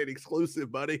 it ain't exclusive,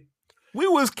 buddy. We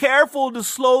was careful to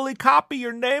slowly copy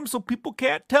your name so people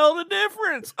can't tell the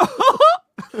difference.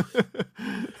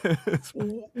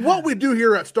 What we do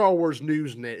here at Star Wars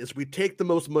Newsnet is we take the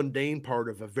most mundane part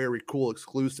of a very cool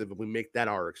exclusive and we make that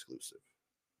our exclusive.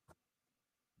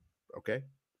 Okay?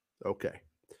 Okay.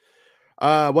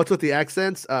 What's with the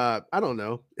accents? I don't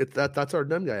know. That's our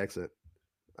dumb guy accent.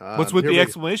 What's with the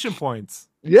exclamation points?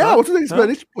 Yeah, huh? What's with the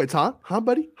exclamation points, huh? Huh,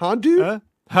 buddy? Huh, dude?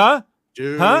 Huh?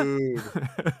 Dude. Huh?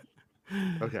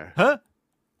 Okay. Huh?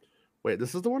 Wait,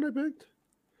 this is the one I picked?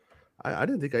 I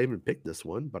didn't think I even picked this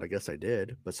one, but I guess I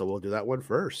did. But so we'll do that one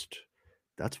first.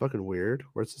 That's fucking weird.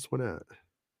 Where's this one at?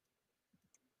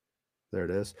 There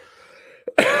it is.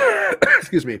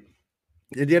 Excuse me.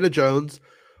 Indiana Jones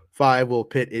 5 will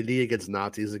pit Indy against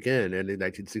Nazis again, and in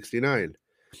 1969.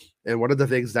 And one of the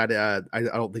things that I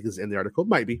don't think is in the article,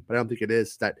 might be, but I don't think it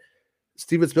is, that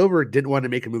Steven Spielberg didn't want to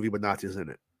make a movie with Nazis in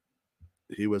it.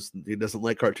 He doesn't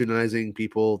like cartoonizing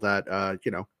people that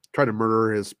try to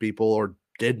murder his people or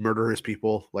did murder his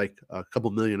people, like a couple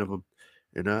million of them.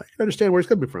 And I understand where he's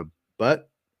coming from, but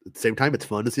at the same time, it's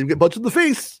fun to see him get punched in the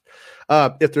face.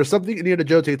 If there's something Indiana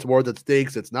Jones hates more that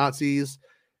stinks, it's Nazis.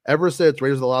 Ever since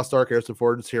Raiders of the Lost Ark, Harrison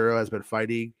Ford's hero has been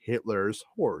fighting Hitler's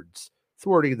hordes,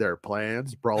 thwarting their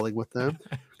plans, brawling with them,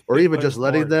 or even just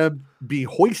letting them be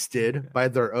hoisted by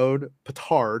their own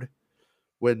petard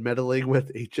when meddling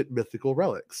with ancient mythical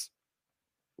relics.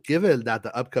 Given that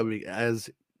the upcoming as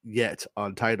yet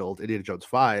untitled Indiana Jones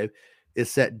 5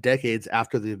 is set decades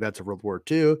after the events of World War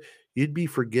II, you'd be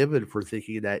forgiven for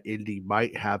thinking that Indy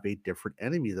might have a different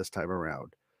enemy this time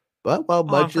around. But while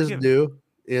much is new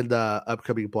in the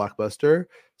upcoming blockbuster,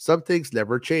 some things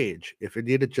never change. If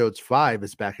Indiana Jones 5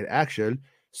 is back in action,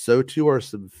 So too are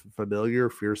some familiar,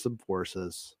 fearsome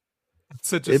forces.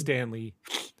 Such a Stanley.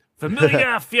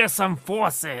 Familiar, fearsome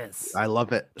forces. I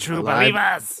love it. True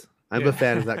believers. I'm a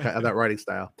fan of that writing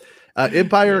style.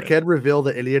 Empire can reveal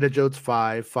that Indiana Jones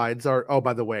 5 finds our. Oh,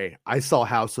 by the way, I saw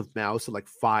House of Mouse in like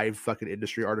 5 fucking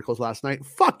industry articles last night.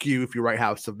 Fuck you if you write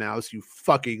House of Mouse, you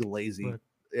fucking lazy. Look,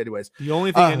 anyways, the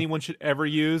only thing anyone should ever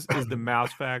use is the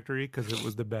Mouse Factory because it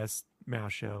was the best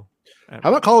mouse show ever. How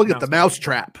about calling it the Mouse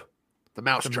Trap? The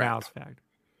Mouse Trap. Mouse Factory.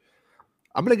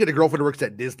 I'm gonna get a girlfriend who works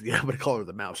at Disney. I'm gonna call her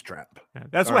the Mouse Trap. Yeah,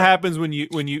 that's what happens when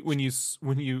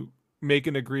you make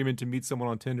an agreement to meet someone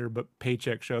on Tinder, but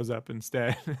paycheck shows up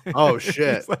instead. Oh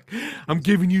shit! It's like, I'm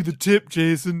giving you the tip,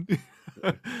 Jason.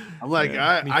 I'm like,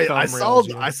 I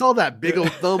saw that big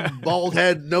old thumb, bald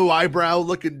head, no eyebrow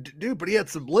looking dude, but he had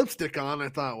some lipstick on. I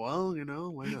thought, well,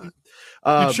 why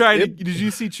not? Did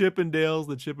you see Chippendales,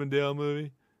 the Chippendale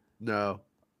movie? No.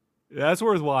 That's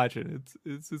worth watching.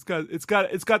 It's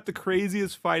got the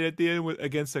craziest fight at the end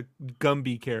against a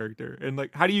Gumby character, and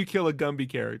like, how do you kill a Gumby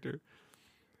character?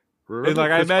 And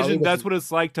like, I imagine that's what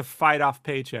it's like to fight off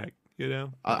paycheck.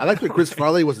 I like that Chris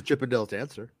Farley was a Chippendale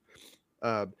dancer.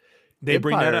 They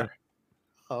bring that up.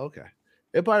 Oh, okay.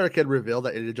 Empire can reveal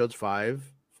that Indiana Jones 5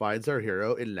 finds our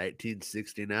hero in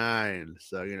 1969.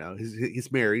 So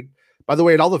he's married. By the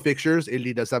way, in all the pictures,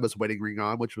 Indy does have his wedding ring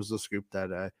on, which was a scoop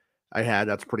that I had.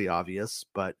 That's pretty obvious,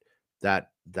 but that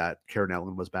Karen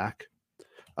Allen was back,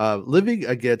 living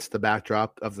against the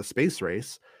backdrop of the space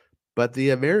race. But the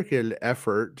American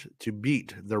effort to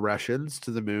beat the Russians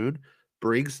to the moon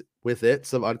brings with it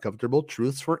some uncomfortable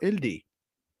truths for Indy.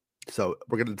 So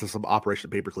we're getting into some Operation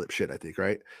Paperclip shit, I think,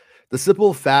 right? The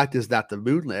simple fact is that the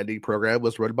moon landing program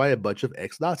was run by a bunch of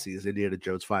ex-Nazis. Indiana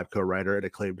Jones 5 co-writer and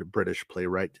acclaimed British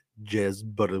playwright Jez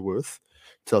Butterworth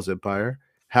tells Empire.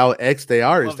 How ex they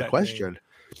are is the question. Name.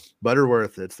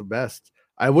 Butterworth, it's the best.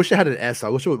 I wish it had an S. I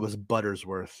wish it was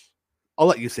Buttersworth. I'll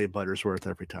let you say Buttersworth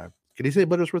every time. Can you say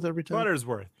Buttersworth every time?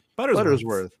 Buttersworth.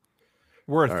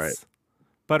 Worths. All right.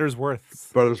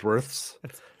 Buttersworths.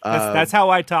 That's how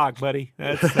I talk, buddy.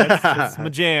 That's my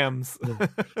jams.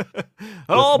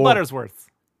 Buttersworth.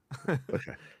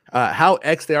 Okay. How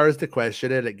ex they are is the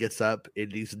question, and it gets up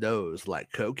Indy's nose like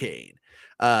cocaine.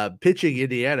 Pitching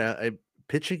Indiana,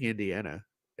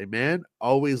 a man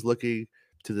always looking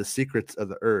to the secrets of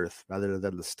the earth rather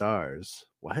than the stars.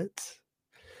 What?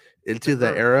 Into the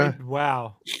era?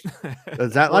 Wow.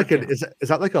 Is that like is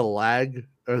that like a lag,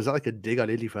 or is that like a dig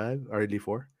on 85 or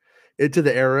 84? Into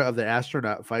the era of the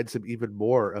astronaut finds him even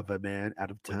more of a man out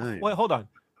of time. Wait, hold on.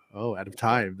 Oh, out of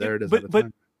time. There it is. But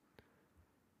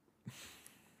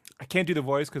I can't do the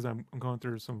voice because I'm going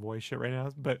through some voice shit right now.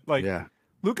 But like, yeah.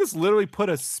 Lucas literally put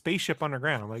a spaceship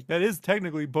underground. Like, that is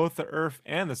technically both the Earth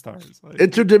and the stars. Like,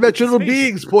 interdimensional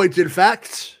beings, point in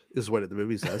fact, is what the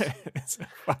movie says. It's a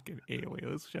fucking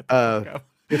alien. Let's shut the fuck up.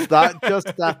 It's not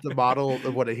just that the model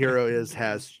of what a hero is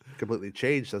has completely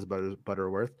changed, says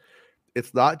Butterworth.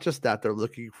 It's not just that they're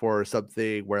looking for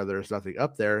something where there's nothing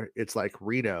up there. It's like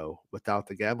Reno without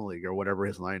the gambling or whatever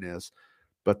his line is.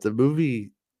 But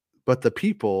the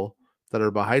people that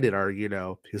are behind it are,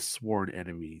 his sworn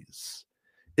enemies.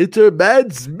 Enter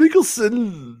Mads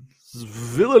Mikkelsen's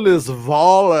villainous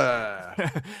Vala.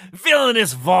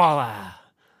 Villainous Vala.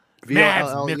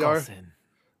 Mads Mikkelsen.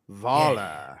 Vala.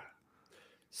 Yeah.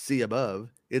 See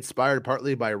above. Inspired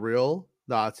partly by real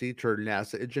Nazi turned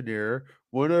NASA engineer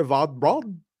Werner von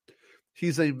Braun.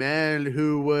 He's a man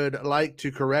who would like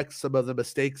to correct some of the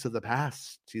mistakes of the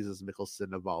past, teases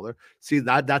Mikkelsen of Vala. See,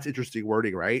 that's interesting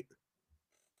wording, right?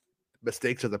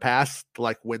 Mistakes of the past,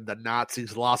 like when the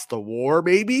Nazis lost the war,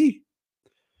 maybe?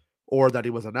 Or that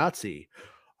he was a Nazi.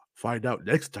 Find out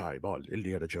next time on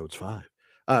Indiana Jones 5.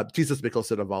 Jesus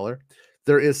Mikkelsen of Vala.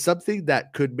 There is something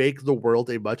that could make the world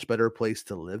a much better place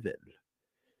to live in.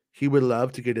 He would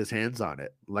love to get his hands on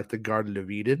it, like the Garden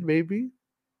of Eden, maybe?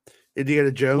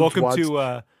 Indiana Jones. Welcome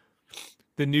to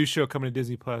the new show coming to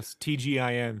Disney Plus,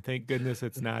 TGIN. Thank goodness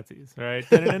it's Nazis, right?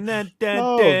 No,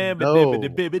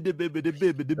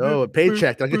 a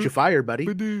paycheck. I'll get you fired, buddy.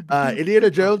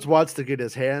 Indiana Jones wants to get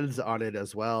his hands on it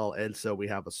as well, and so we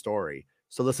have a story.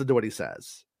 So listen to what he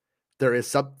says. There is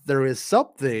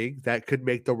something that could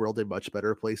make the world a much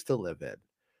better place to live in.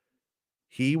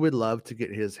 He would love to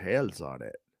get his hands on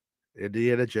it.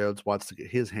 Indiana Jones wants to get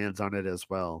his hands on it as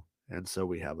well, and so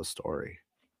we have a story.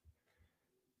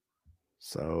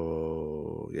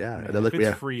 So yeah, Man, and then if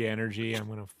it's free energy, I'm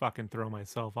gonna fucking throw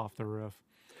myself off the roof.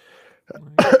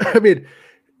 I mean,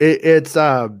 it's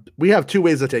we have two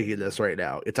ways of taking this right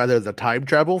now. It's either the time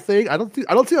travel thing. I don't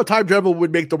see how time travel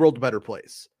would make the world a better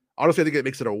place. Honestly, I think it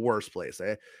makes it a worse place.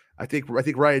 I think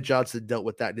Ryan Johnson dealt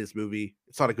with that in his movie.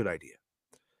 It's not a good idea.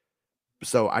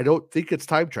 So I don't think it's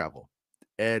time travel.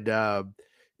 And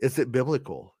is it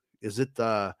biblical? Is it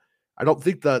I don't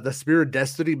think the spirit of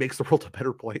destiny makes the world a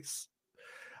better place.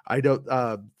 I don't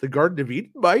the Garden of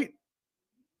Eden might.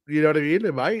 You know what I mean?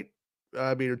 It might.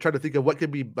 I mean, I'm trying to think of what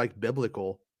could be like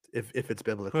biblical if it's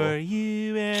biblical. For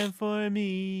you and for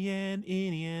me and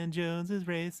Indiana Jones's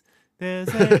race,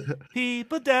 there's like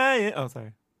people dying. Oh,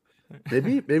 sorry.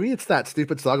 maybe it's that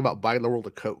stupid song about buying the world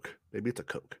a Coke. Maybe it's a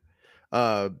Coke.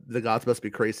 The gods must be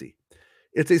crazy.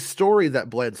 It's a story that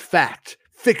blends fact,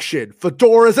 fiction,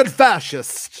 fedoras, and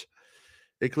fascist,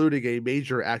 including a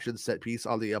major action set piece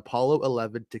on the Apollo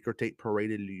 11 ticker tape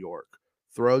parade in New York,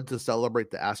 thrown to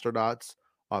celebrate the astronauts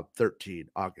on 13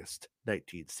 August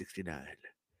 1969.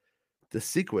 The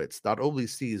sequence not only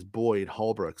sees Boyd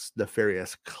Holbrook's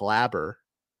nefarious clabber,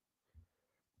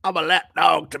 I'm a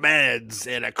lapdog to mans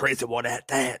and a crazy one at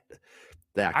that.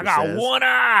 The actor I got says, one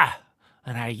eye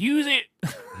and I use it.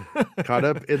 caught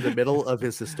up in the middle of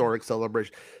his historic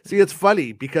celebration. See, it's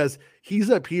funny because he's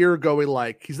up here going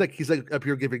like he's like up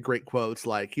here giving great quotes,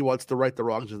 like he wants to right the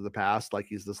wrongs of the past, like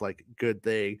he's this like good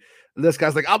thing. And this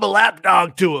guy's like, I'm a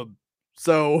lapdog to him.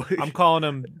 So I'm calling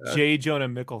him J. Jonah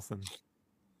Mickelson.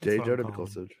 J. Jonah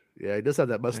Mickelson. Yeah, he does have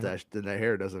that mustache and that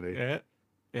hair, doesn't he? Yeah.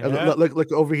 And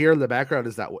look over here in the background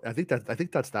is that I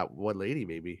think that's that one lady.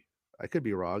 Maybe I could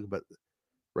be wrong, but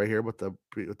right here with the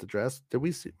dress, did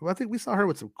we see? Well, I think we saw her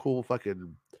with some cool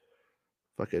fucking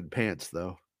pants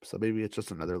though. So maybe it's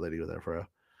just another lady with that fro.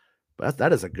 But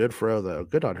that is a good fro though.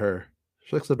 Good on her.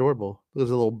 She looks adorable. There's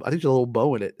a little. I think there's a little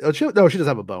bow in it. Oh, she doesn't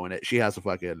have a bow in it. She has a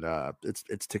fucking.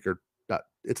 It's ticker.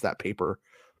 It's that paper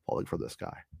falling from the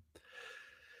sky.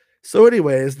 So,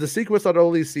 anyways, the sequence not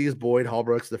only sees Boyd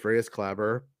Holbrook's nefarious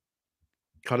clabber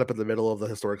caught up in the middle of the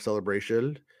historic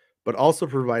celebration, but also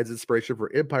provides inspiration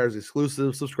for Empire's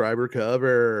exclusive subscriber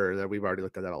cover. That we've already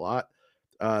looked at that a lot.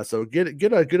 So get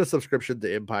a subscription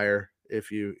to Empire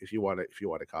if you want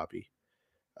a copy,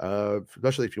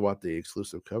 especially if you want the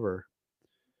exclusive cover.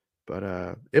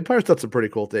 But Empire's done some pretty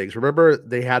cool things. Remember,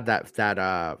 they had they had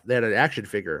an action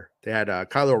figure. They had a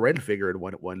Kylo Ren figure in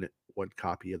one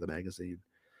copy of the magazine.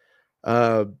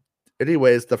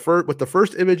 Anyways, with the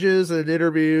first images and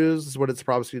interviews is what it's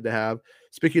promising to have.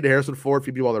 Speaking to Harrison Ford,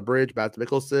 Phoebe Waller-Bridge, Matt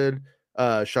Mikkelsen,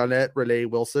 Shawnette Renee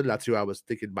Wilson. That's who I was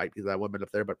thinking might be that woman up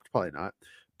there, but probably not.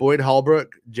 Boyd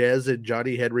Holbrook, Jez and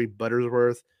Johnny Henry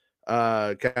Buttersworth,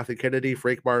 Kathleen Kennedy,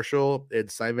 Frank Marshall, and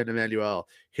Simon Emmanuel.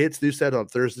 Hits new set on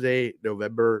Thursday,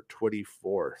 November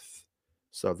 24th.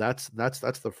 So that's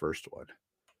the first one.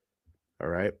 All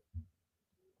right.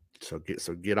 So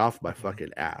get off my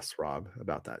fucking ass, Rob,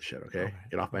 about that shit. Okay, right.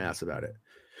 Get off my ass about it.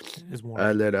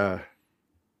 And then,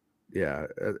 yeah,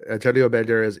 Antonio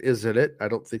Banderas is in it. I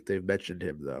don't think they've mentioned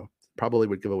him though. Probably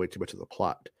would give away too much of the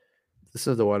plot. This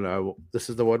is the one. This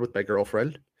is the one with my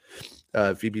girlfriend,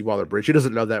 Phoebe Waller-Bridge. She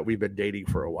doesn't know that we've been dating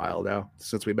for a while now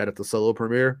since we met at the solo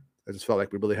premiere. I just felt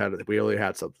like we really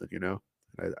had something, you know.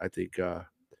 I think I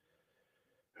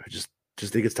just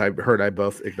think it's time her and I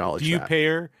both acknowledge. Do you that. pay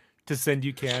her to send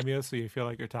you cameos so you feel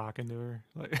like you're talking to her?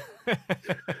 Like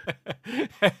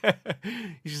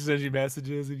she sends you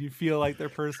messages and you feel like they're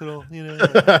personal, you know?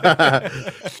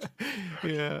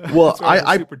 Yeah. Well,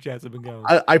 I super chats have been going.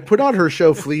 I put on her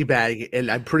show Fleabag, and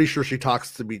I'm pretty sure she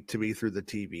talks to me through the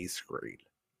TV screen.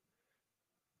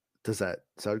 Does that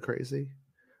sound crazy?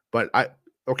 But no.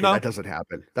 That doesn't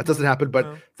happen. That doesn't happen. But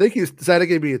no. Thank you. Santa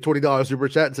gave me a $20 super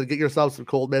chat and said, "Get yourself some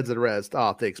cold meds and rest."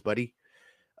 Oh, thanks, buddy.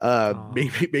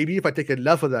 Maybe if I take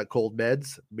enough of that cold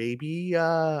meds, maybe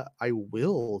I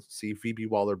will see Phoebe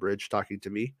Waller-Bridge talking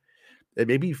to me, and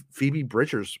maybe Phoebe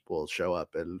Bridgers will show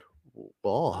up, and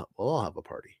we'll all have a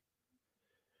party.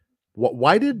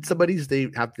 Why did somebody's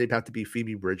name have to be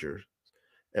Phoebe Bridgers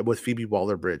and with Phoebe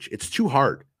Waller-Bridge? It's too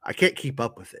hard. I can't keep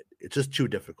up with it. It's just too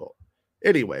difficult.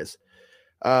 Anyways,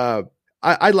 I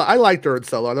liked her in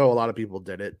Solo. I know a lot of people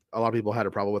did it. A lot of people had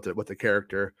a problem with the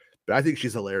character. But I think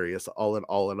she's hilarious all in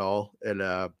all. And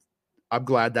I'm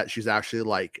glad that she's actually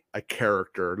like a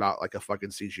character, not like a fucking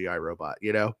CGI robot,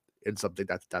 you know, in something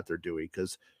that they're doing.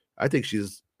 Because I think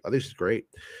she's great.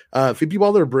 Phoebe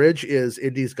Waller-Bridge is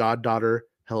Indy's goddaughter,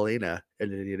 Helena,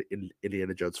 in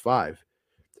Indiana Jones 5.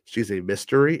 She's a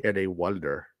mystery and a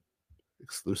wonder.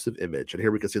 Exclusive image. And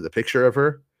here we can see the picture of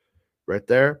her right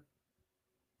there.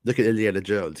 Look at Indiana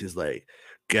Jones. He's like,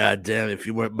 God damn, if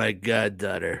you weren't my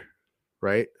goddaughter,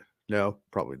 right? No,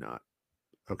 probably not.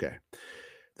 Okay.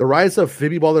 The rise of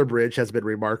Phoebe Waller-Bridge has been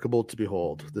remarkable to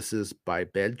behold. This is by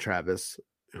Ben Travis,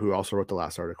 who also wrote the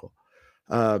last article.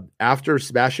 After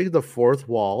smashing the fourth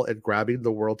wall and grabbing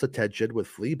the world's attention with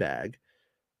Fleabag,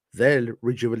 then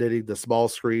rejuvenating the small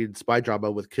screen spy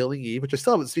drama with Killing Eve, which I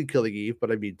still haven't seen Killing Eve,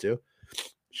 but I mean to.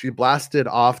 She blasted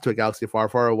off to a galaxy far,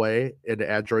 far away in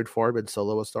android form and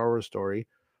solo a Star Wars story,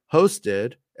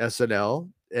 hosted SNL,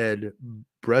 and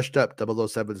brushed up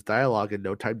 007's dialogue in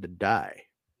No Time to Die.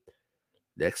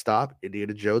 Next stop,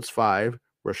 Indiana Jones 5,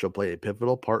 where she'll play a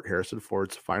pivotal part Harrison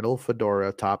Ford's final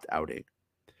fedora-topped outing.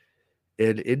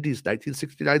 In Indy's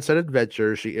 1969 set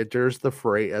adventure, she enters the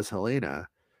fray as Helena,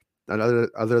 none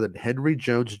other than Henry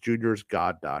Jones Jr.'s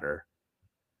goddaughter.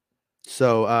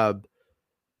 So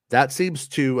that seems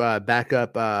to back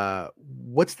up.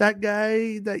 What's that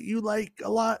guy that you like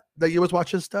a lot that you always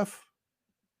watch his stuff?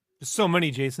 There's so many,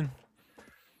 Jason.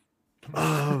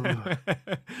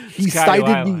 He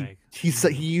cited me. He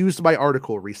used my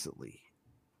article recently,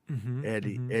 and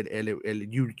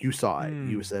you saw it.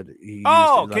 You said he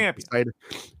Campia.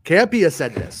 Campia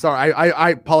said this. Sorry, I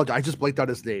apologize. I just blanked on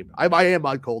his name. I am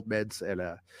on cold meds,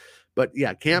 and but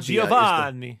yeah,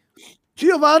 Campia.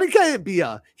 Giovanni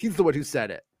Campia. He's the one who said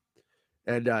it,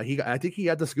 and I think he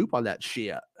had the scoop on that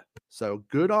shit. So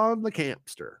good on the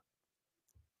Campster.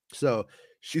 So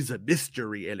she's a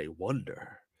mystery and a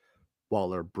wonder,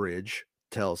 Waller-Bridge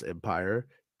tells Empire,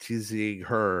 teasing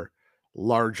her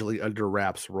largely under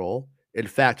wraps role. In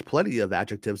fact, plenty of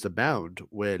adjectives abound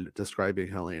when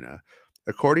describing Helena.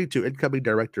 According to incoming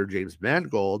director James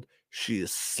Mangold, she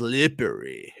is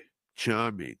slippery,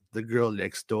 charming, the girl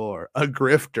next door, a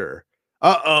grifter.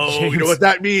 You know what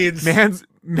that means?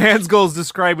 Mangold's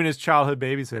describing his childhood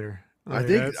babysitter. I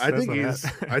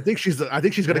think she's going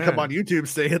to come on YouTube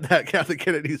saying that Kathleen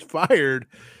Kennedy's fired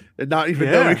and not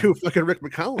even knowing who fucking Rick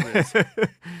McCallum is.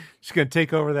 She's going to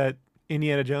take over that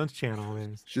Indiana Jones channel.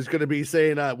 Man. She's going to be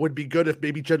saying, would be good if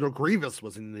maybe General Grievous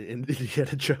was in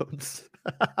Indiana Jones.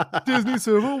 Disney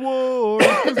Civil War.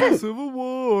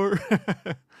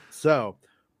 So,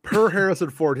 per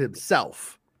Harrison Ford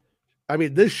himself, I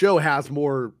mean, this show has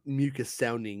more mucus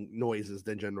sounding noises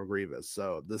than General Grievous.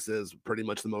 So this is pretty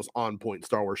much the most on point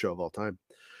Star Wars show of all time.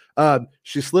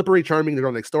 She's slippery, charming, the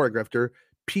girl next door, grifter.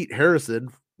 Pete Harrison,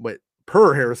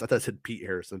 per Harrison, I thought I said Pete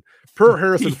Harrison. Per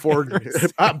Harrison Ford,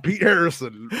 Pete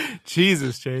Harrison.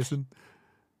 Jesus, Jason.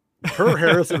 Per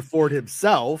Harrison Ford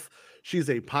himself, she's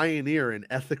a pioneer in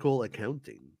ethical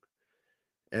accounting.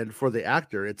 And for the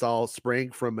actor, it's all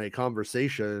sprang from a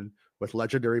conversation with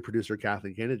legendary producer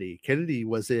Kathleen Kennedy. Kennedy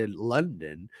was in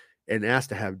London and asked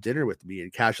to have dinner with me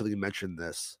and casually mentioned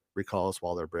this, recalls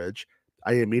Waller-Bridge.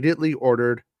 I immediately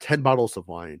ordered 10 bottles of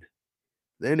wine.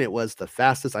 Then it was the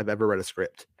fastest I've ever read a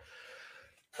script.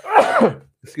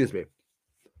 Excuse me.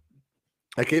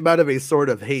 I came out of a sort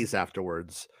of haze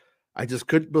afterwards. I just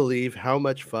couldn't believe how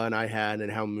much fun I had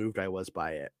and how moved I was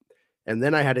by it. And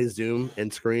then I had a zoom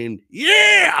and screamed,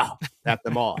 "Yeah!" at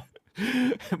them all.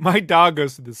 My dog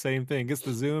goes through the same thing. Gets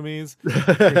the zoomies,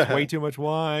 drinks way too much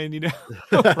wine,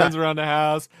 runs around the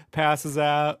house, passes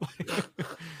out.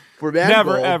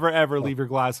 Never, ever leave your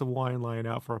glass of wine lying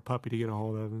out for a puppy to get a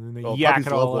hold of, and then they yak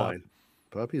it all up.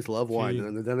 Puppies love wine,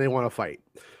 and then they want to fight.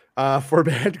 For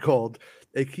Mangold,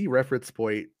 a key reference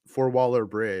point for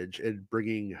Waller-Bridge in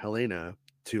bringing Helena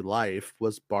to life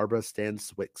was Barbara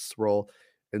Stanwyck's role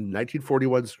in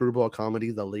 1941 screwball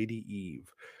comedy The Lady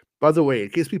Eve. By the way, in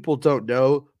case people don't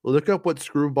know, look up what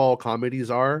screwball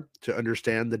comedies are to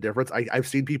understand the difference. I've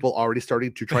seen people already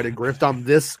starting to try to grift on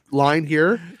this line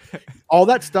here. All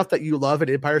that stuff that you love in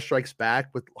Empire Strikes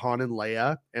Back with Han and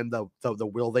Leia and the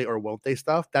will they or won't they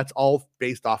stuff, that's all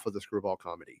based off of the screwball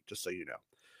comedy, just so you know.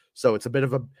 So it's a bit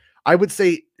of a, I would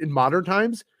say in modern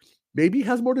times, maybe it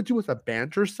has more to do with a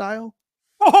banter style.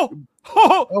 Oh,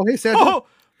 hey, Sandra.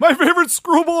 My favorite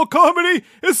screwball comedy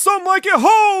is Some Like It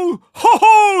Ho!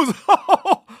 Ho-hos!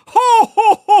 Ho!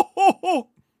 Ho!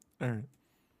 All right.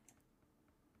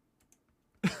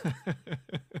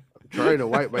 I'm trying to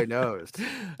wipe my nose.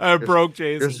 I broke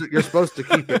Jason. You're supposed to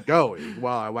keep it going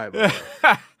while I wipe my nose.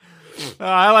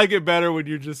 I like it better when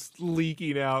you're just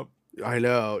leaking out. I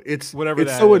know. It's whatever.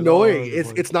 It's so annoying.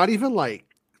 It's not even like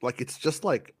it's just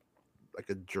like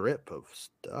a drip of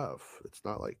stuff. It's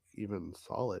not like even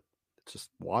solid. It's just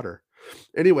water.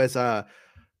 Anyways, so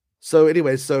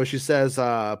she says,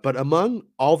 but among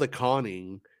all the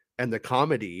conning and the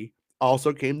comedy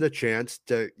also came the chance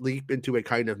to leap into a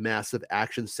kind of massive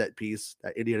action set piece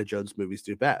that Indiana Jones movies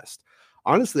do best.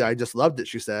 Honestly, I just loved it,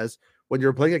 she says. When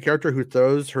you're playing a character who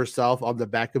throws herself on the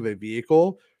back of a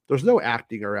vehicle, there's no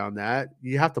acting around that.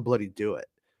 You have to bloody do it.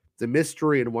 The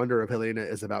mystery and wonder of Helena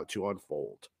is about to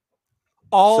unfold.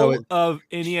 All of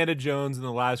Indiana Jones and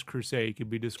the Last Crusade could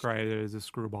be described as a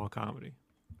screwball comedy.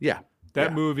 Yeah.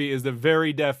 That movie is the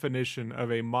very definition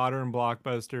of a modern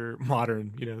blockbuster.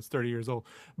 Modern, it's 30 years old.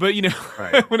 But,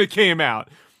 Right. when it came out,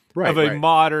 Right, of a right.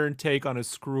 modern take on a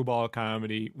screwball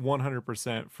comedy,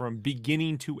 100% from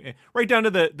beginning to end, right down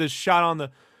to the shot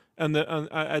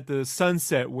at the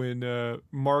sunset when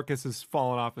Marcus is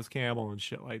falling off his camel and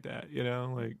shit like that,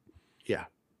 Yeah.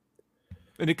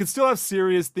 And it could still have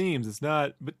serious themes. It's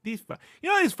not, but these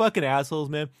fucking assholes,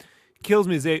 man, kills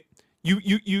me. Is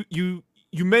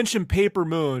you mention Paper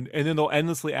Moon, and then they'll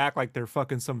endlessly act like they're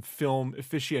fucking some film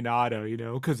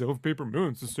aficionado, because Paper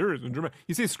Moon's a serious and dramatic.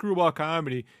 You say screwball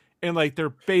comedy, and like they're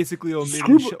basically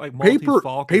omitting shit like Maltese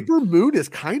Falcon. Paper Moon is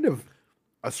kind of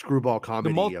a screwball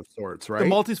comedy of sorts, right? The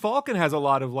Maltese Falcon has a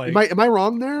lot of like. Am I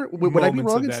wrong there? Would I be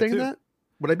wrong in saying that?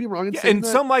 Would I be wrong in saying that?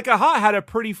 And Some Like a Hot had a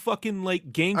pretty fucking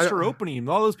like gangster opening.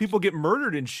 All those people get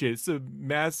murdered and shit. It's a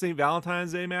mass St.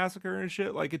 Valentine's Day massacre and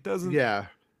shit. Like it doesn't. Yeah.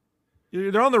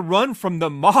 They're on the run from the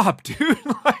mob, dude.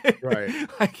 Right.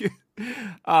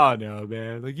 Oh no,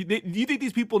 man. Like, do you think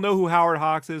these people know who Howard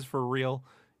Hawks is for real?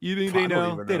 You think they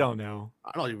know? They don't know.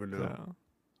 I don't even know.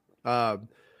 So.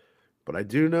 But I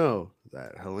do know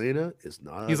that Helena is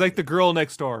not. He's like the girl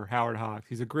next door, Howard Hawks.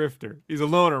 He's a grifter. He's a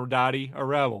loner, Dottie, a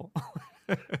rebel.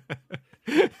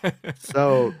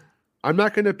 So I'm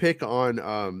not going to pick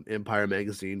on Empire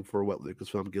Magazine for what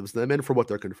Lucasfilm gives them and for what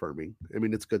they're confirming. I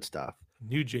mean, it's good stuff.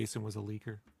 Knew Jason was a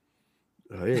leaker.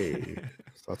 Hey,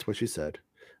 that's what she said.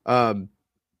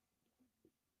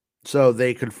 So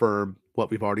they confirm what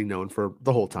we've already known for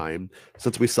the whole time,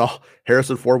 since we saw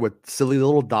Harrison Ford with silly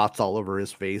little dots all over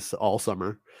his face all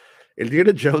summer.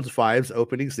 Indiana Jones 5's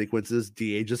opening sequences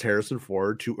de-ages Harrison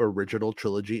Ford to original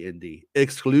trilogy Indy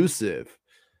exclusive.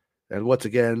 And once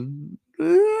again,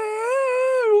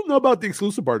 I don't know about the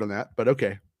exclusive part on that, but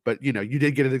okay. But you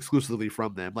did get it exclusively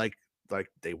from them, like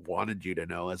they wanted you to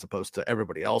know, as opposed to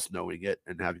everybody else knowing it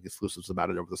and having exclusives about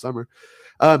it over the summer.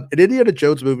 An Indiana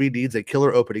Jones movie needs a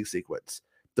killer opening sequence.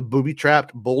 The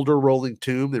booby-trapped, boulder-rolling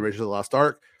tomb, the original Lost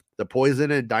Ark, the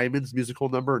Poison and Diamonds musical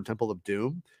number in Temple of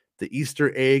Doom, the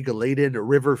Easter egg-laden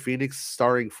River Phoenix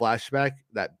starring flashback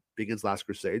that begins Last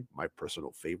Crusade, my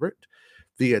personal favorite,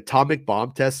 the atomic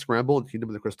bomb test scramble in Kingdom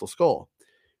of the Crystal Skull,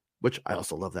 which I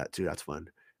also love that too. That's fun.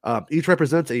 Each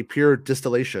represents a pure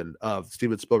distillation of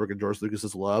Steven Spielberg and George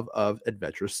Lucas's love of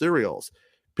adventurous serials,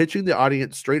 pitching the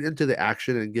audience straight into the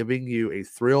action and giving you a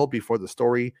thrill before the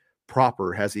story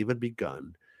proper has even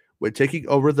begun. When taking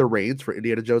over the reins for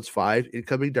Indiana Jones 5,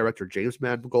 incoming director James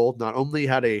Mangold not only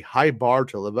had a high bar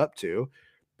to live up to,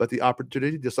 but the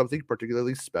opportunity to do something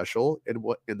particularly special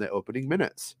in the opening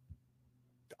minutes.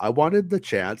 I wanted the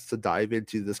chance to dive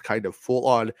into this kind of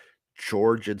full-on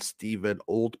George and Steven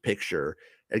old picture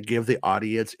and give the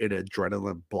audience an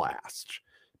adrenaline blast.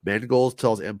 Mangold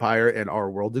tells Empire and our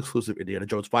world exclusive Indiana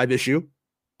Jones 5 issue.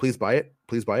 Please buy it.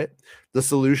 Please buy it. The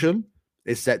solution,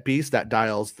 a set piece that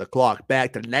dials the clock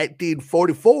back to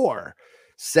 1944,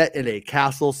 set in a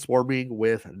castle swarming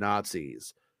with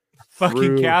Nazis.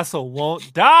 Fucking castle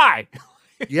won't die.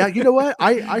 Yeah, you know what?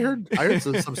 I heard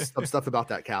some stuff about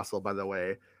that castle, by the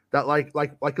way. That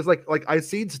because I've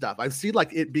seen stuff. I've seen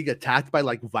like it being attacked by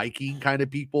like Viking kind of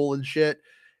people and shit,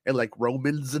 and like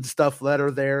Romans and stuff that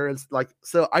are there. It's like,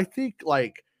 so I think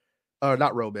like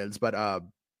not Romans, but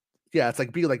yeah, it's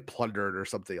like being like plundered or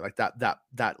something like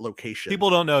that location. People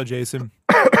don't know, Jason.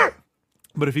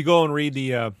 But if you go and read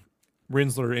the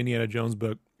Rinsler Indiana Jones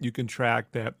book, you can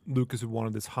track that Lucas had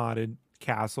wanted this haunted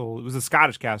castle. It was a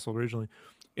Scottish castle originally,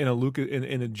 in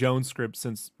a Jones script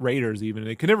since Raiders even. And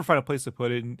they could never find a place to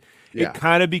put it. And it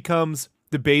kind of becomes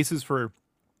the basis for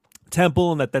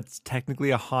Temple, and that's technically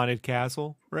a haunted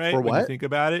castle, right? For what? When you think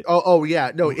about it. Oh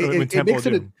yeah. No, it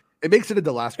makes it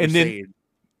into Last Crusade.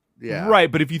 Yeah.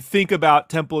 Right, but if you think about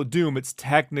Temple of Doom, it's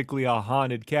technically a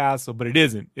haunted castle, but it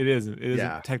isn't. It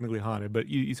isn't technically haunted, but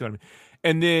you see what I mean.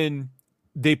 And then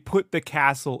they put the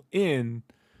castle in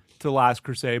to Last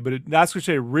Crusade, but Last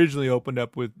Crusade originally opened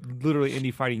up with literally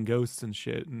Indy fighting ghosts and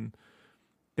shit, and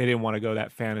they didn't want to go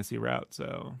that fantasy route,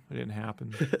 so it didn't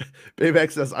happen.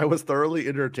 Bayback says, I was thoroughly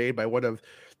entertained by one of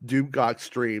Doomcock's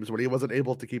streams when he wasn't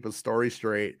able to keep his story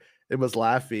straight and was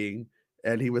laughing,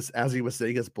 and he was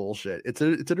saying his bullshit. It's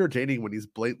entertaining when he's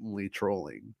blatantly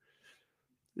trolling.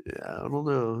 Yeah, I don't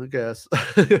know, I guess.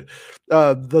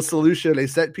 The solution, a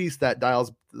set piece that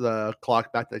dials the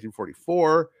clock back to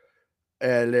 1944.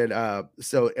 And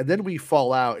then we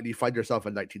fall out and you find yourself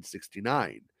in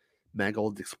 1969.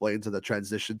 Mangold explains in the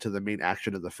transition to the main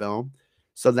action of the film,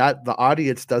 so that the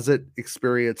audience doesn't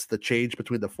experience the change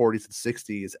between the 40s and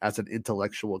 60s as an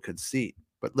intellectual conceit,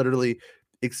 but literally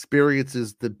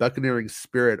experiences the buccaneering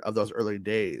spirit of those early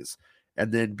days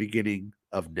and then beginning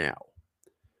of now.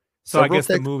 So I Several guess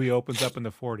the movie opens up in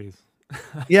the 40s.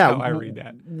 Yeah, How I read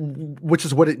that. which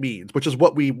is what it means, which is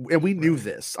what we knew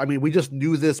this. I mean, we just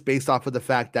knew this based off of the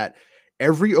fact that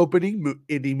every opening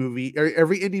indie movie, or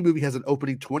every indie movie has an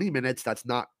opening 20 minutes that's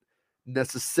not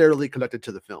necessarily connected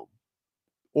to the film,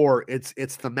 or it's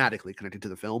thematically connected to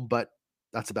the film, but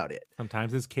that's about it.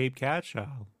 Sometimes it's Cape Catshaw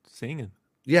singing.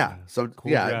 Yeah, so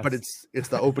Cool yeah, dress. but it's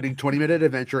the opening 20-minute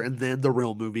adventure, and then the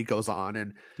real movie goes on,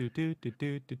 and Do do do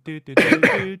do do do do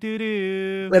do do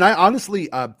do. I honestly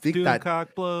think Doom that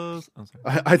cock blows. I'm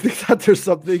sorry. I think that there's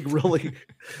something really,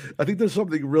 I think there's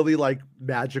something really like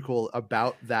magical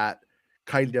about that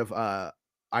kind of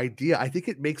idea. I think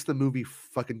it makes the movie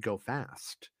fucking go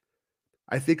fast.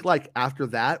 I think like after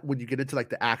that, when you get into like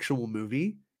the actual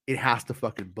movie, it has to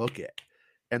fucking book it.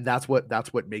 And that's what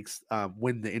makes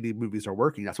when the indie movies are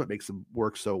working, that's what makes them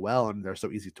work so well, and they're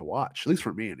so easy to watch. At least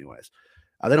for me, anyways.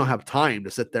 They don't have time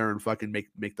to sit there and fucking make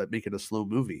it a slow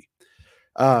movie.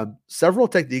 Several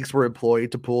techniques were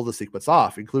employed to pull the sequence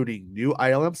off, including new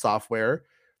ILM software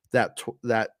that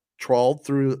trawled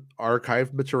through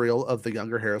archived material of the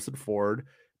younger Harrison Ford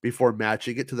before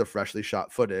matching it to the freshly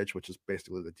shot footage, which is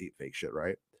basically the deep fake shit,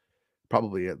 right?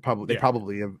 Probably. They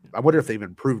probably have, I wonder if they've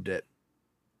improved it.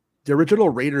 The original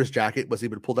Raiders jacket was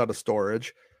even pulled out of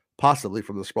storage, possibly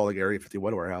from the sprawling Area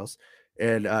 51 warehouse,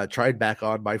 and tried back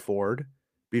on by Ford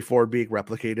before being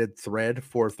replicated thread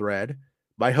for thread.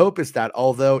 My hope is that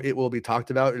although it will be talked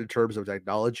about in terms of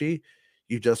technology,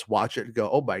 you just watch it and go,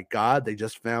 oh my God, they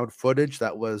just found footage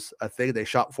that was a thing they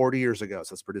shot 40 years ago,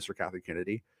 says producer Kathleen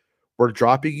Kennedy. We're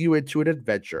dropping you into an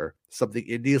adventure, something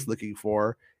Indy is looking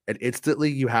for, and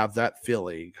instantly you have that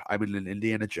feeling I'm in an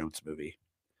Indiana Jones movie.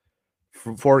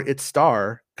 For its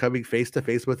star, coming face to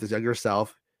face with his younger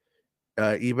self,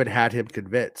 even had him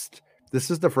convinced. This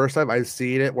is the first time I've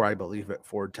seen it where I believe it,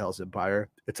 Ford tells Empire.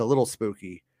 It's a little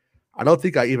spooky. I don't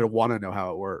think I even want to know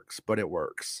how it works, but it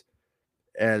works.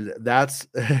 And that's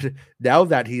now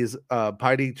that he's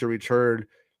pining to return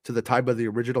to the time of the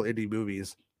original indie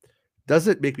movies.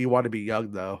 Doesn't make me want to be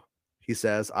young, though. He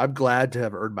says, I'm glad to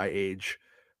have earned my age.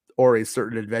 Or a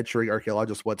certain adventuring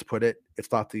archaeologist once put it,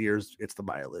 it's not the years, it's the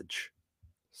mileage.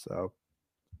 So,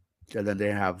 and then they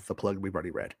have the plug we've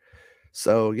already read.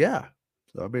 So, yeah.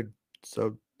 So, I mean,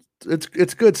 so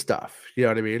it's good stuff. You know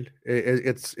what I mean?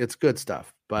 It's good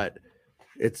stuff, but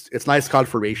it's nice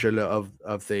confirmation of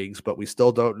things, but we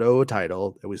still don't know a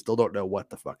title, and we still don't know what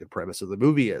the fucking premise of the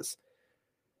movie is.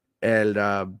 And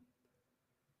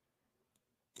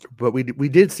but we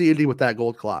did see Indy with that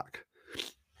gold clock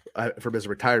from his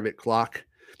retirement clock,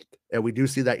 and we do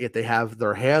see that yet they have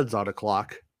their hands on a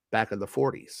clock back in the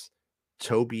 40s.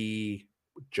 Toby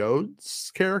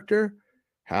Jones' character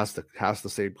has the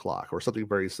same clock or something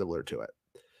very similar to it.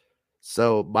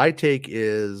 So my take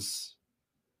is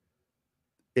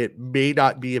it may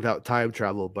not be about time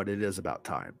travel, but it is about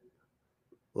time.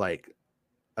 Like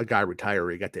a guy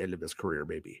retiring at the end of his career,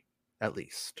 maybe, at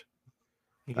least.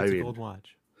 He gets a gold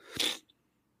watch.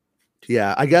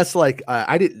 Yeah, I guess like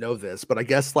I didn't know this, but I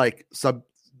guess like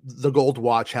the gold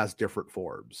watch has different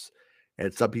forms,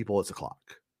 and some people it's a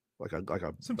clock, like a.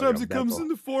 Sometimes like a it comes bezel. in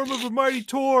the form of a mighty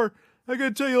Tor. I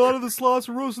gotta tell you, a lot of the sloths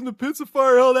were roasting the pits of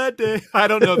fire hell that day. I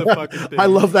don't know the fucking thing. I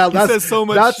love that. He says so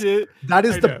much shit. That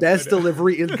is I the know, best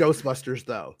delivery in Ghostbusters,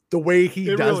 though. The way he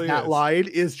It does really that is. line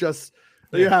is just,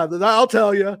 yeah, I'll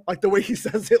tell you. Like the way he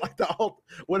says it, like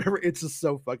whatever. It's just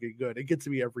so fucking good. It gets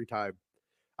me every time.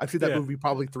 I've seen that movie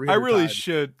probably 300 I really times.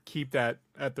 should keep that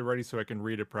at the ready so I can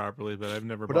read it properly, but I've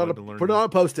never Put it bothered to learn on a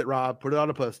post-it, Rob. Put it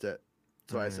on a post-it.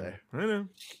 That's what I say. I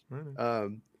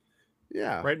know.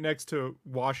 Yeah. Right next to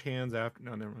wash hands after.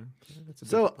 No, never mind. That's a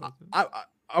So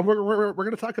different we're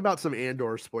going to talk about some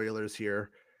Andor spoilers here,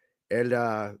 and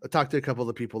I talked to a couple of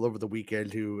the people over the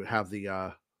weekend who have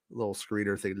the little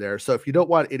screener thing there. So if you don't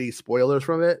want any spoilers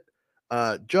from it,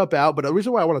 jump out. But the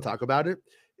reason why I want to talk about it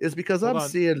is because I'm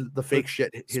seeing the fake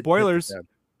shit. Spoilers.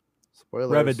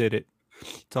 Spoilers. Reva did it.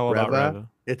 It's all about Reva.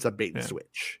 It's a bait and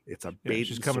switch. It's a bait.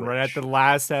 She's and coming switch. right at the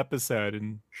last episode,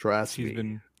 and trust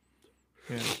me.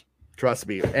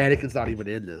 Anakin's not even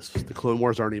in this. The Clone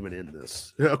Wars aren't even in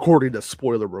this, according to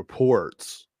spoiler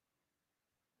reports.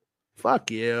 Fuck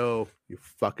you, you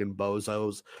fucking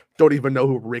bozos. Don't even know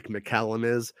who Rick McCallum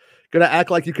is. Gonna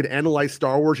act like you can analyze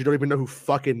Star Wars. You don't even know who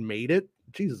fucking made it.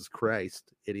 Jesus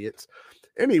Christ, idiots.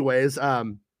 Anyways,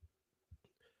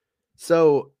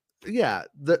 so yeah,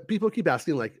 the people keep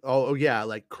asking like, oh yeah,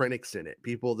 like Krennic's in it.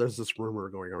 There's this rumor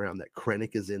going around that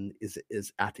Krennic is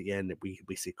at the end.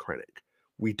 We see Krennic.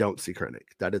 We don't see Krennic.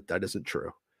 That isn't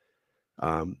true.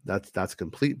 That's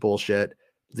complete bullshit.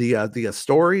 the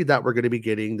story that we're going to be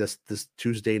getting this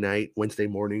Tuesday night, Wednesday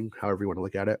morning, however you want to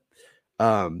look at it,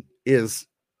 is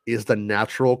the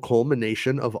natural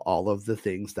culmination of all of the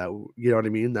things that, you know what I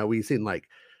mean, that we've seen. Like,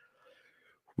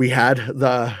 we had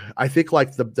I think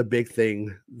like the big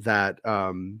thing that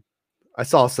I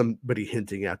saw somebody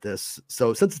hinting at this.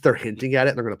 So since they're hinting at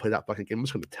it, they're going to play that fucking game. I'm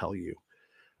just going to tell you.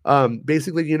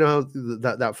 Basically, you know,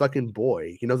 that fucking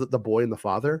boy, you know, the boy and the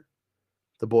father,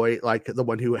 the boy, like the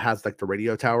one who has like the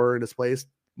radio tower in his place,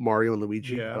 Mario and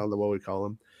Luigi. Yeah. I don't know what we call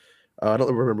them. I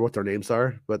don't remember what their names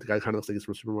are, but the guy kind of looks like he's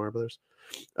from Super Mario Brothers.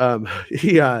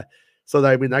 So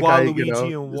that, I mean, that guy, Waluigi, you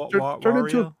know, and turned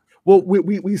into. Wario? Well,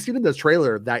 we've seen in the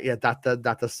trailer that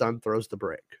that the son throws the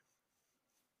brick,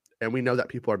 and we know that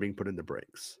people are being put in the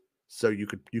bricks. So you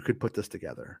could put this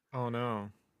together. Oh no!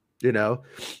 You know,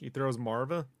 He throws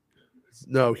Marva.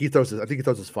 no, he throws. I think he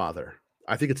throws his father.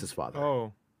 I think it's his father.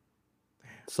 Oh,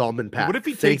 Solomon Pack. what if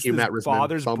he Thank takes you, his Matt Risman.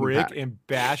 father's Solomon brick Pack. and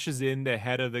bashes in the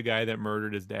head of the guy that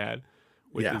murdered his dad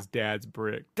with Yeah. his dad's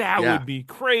brick? That Yeah. would be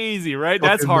crazy, right? Fucking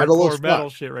That's metal as hardcore metal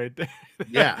fuck. shit right there.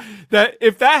 Yeah. That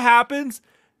if that happens,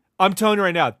 I'm telling you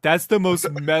right now, that's the most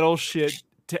metal shit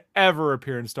to ever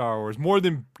appear in Star Wars. More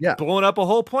than Yeah. blowing up a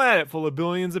whole planet full of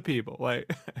billions of people.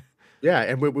 Like, Yeah,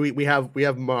 and we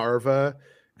have Marva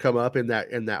come up in that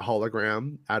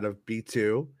hologram out of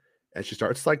B2, and she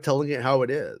starts like telling it how it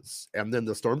is, and then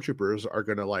the stormtroopers are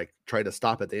gonna like try to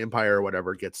stop it. The Empire or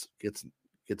whatever gets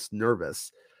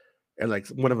nervous, and like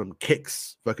one of them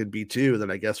kicks fucking B2.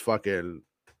 Then I guess fucking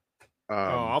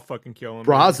I'll fucking kill him.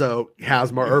 Brazo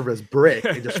has Marva's brick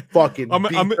and just fucking beats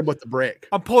him with the brick.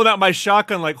 I'm pulling out my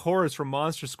shotgun like Horace from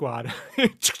Monster Squad.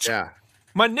 Yeah,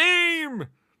 My name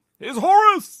is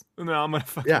Horace, and then I'm gonna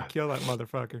fucking kill that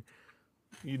motherfucker.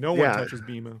 No one touches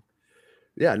Bimo.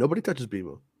 Yeah, nobody touches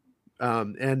Bimo.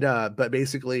 But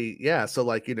basically, yeah. So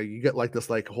like, you know, you get like this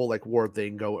like whole like war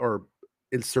thing or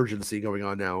insurgency going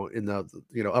on now in the,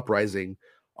 you know, uprising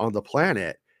on the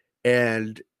planet,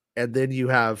 and then you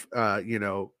have you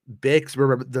know, Bix.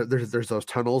 Remember, there's those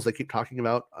tunnels they keep talking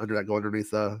about go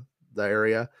underneath the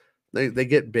area. They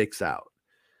get Bix out,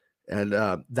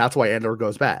 and that's why Andor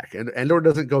goes back. And Andor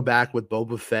doesn't go back with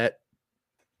Boba Fett.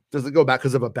 Doesn't go back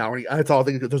because of a bounty. That's all I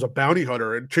think. There's a bounty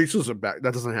hunter and chases him back.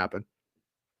 That doesn't happen.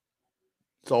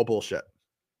 It's all bullshit.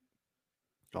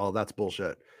 All that's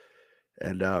bullshit.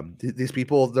 And these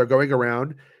people, they're going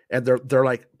around and they're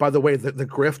like, by the way, the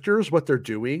grifters, what they're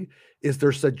doing is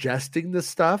they're suggesting this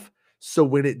stuff. So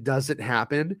when it doesn't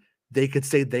happen, they could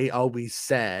say they always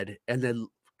said, and then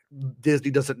Disney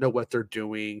doesn't know what they're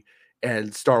doing.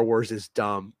 And Star Wars is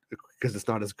dumb because it's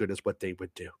not as good as what they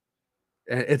would do.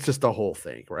 And it's just the whole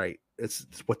thing, right? It's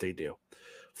what they do.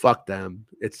 Fuck them.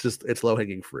 It's low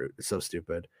hanging fruit. It's so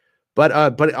stupid. But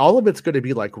all of it's going to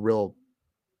be like real,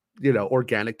 you know,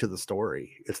 organic to the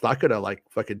story. It's not going to like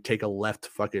fucking take a left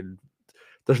fucking.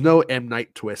 There's no M.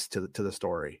 Night twist to the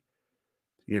story,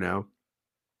 you know.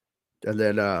 And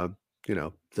then you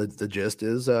know, the gist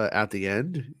is at the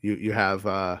end you have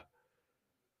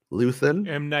Luthen,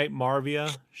 M. Night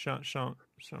Marvia, Sean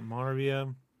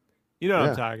Marvia. You know what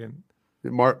I'm talking.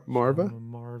 Marva.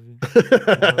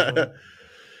 Marvia.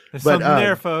 There's something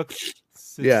there, folks.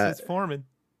 It's forming.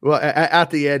 Well,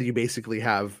 at the end, you basically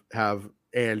have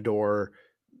Andor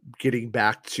getting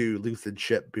back to Luthen's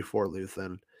ship before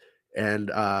Luthen, and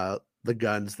the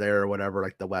guns there or whatever,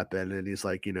 like the weapon, and he's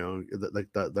like, you know,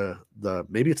 like the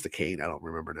maybe it's the cane, I don't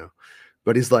remember now,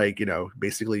 but he's like, you know,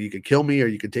 basically you could kill me or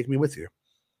you could take me with you,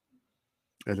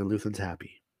 and then Luthen's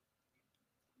happy,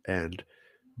 and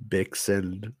Bix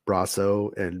and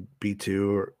Brasso and B2,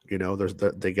 you know,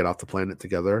 they get off the planet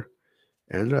together.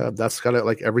 And that's kind of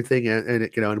like everything, and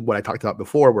you know, and what I talked about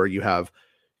before, where you have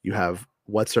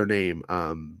what's her name,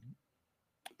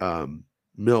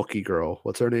 Milky Girl,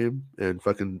 what's her name, and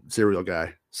fucking Cereal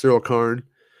guy, Cyril Karn,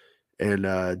 and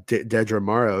Dedra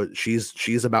Morrow.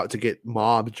 She's about to get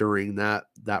mobbed during that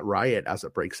riot as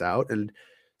it breaks out, and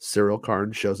Cyril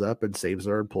Karn shows up and saves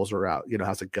her and pulls her out. You know,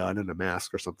 has a gun and a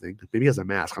mask or something. Maybe he has a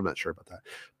mask. I'm not sure about that,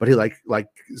 but he like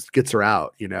gets her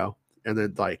out. You know, and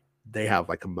then like. They have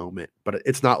like a moment, but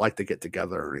it's not like they get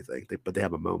together or anything, but they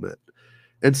have a moment.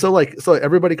 And so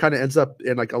everybody kind of ends up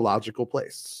in like a logical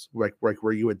place, like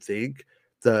where you would think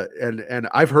and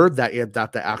I've heard that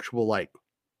the actual like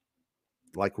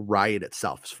riot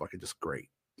itself is fucking just great.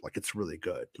 Like it's really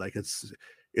good. Like it's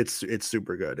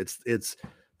super good. It's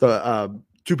the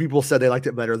two people said they liked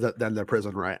it better than the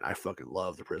prison riot. I fucking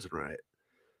love the prison riot.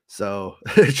 So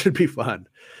it should be fun.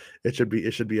 It should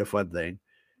be a fun thing.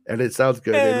 And it sounds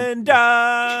good. And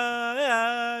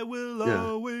I will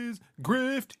always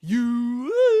grift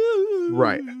you.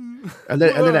 Right. And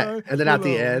then at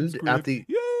the end,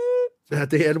 at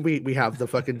the end we have the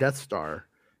fucking Death Star,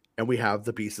 and we have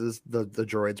the pieces, the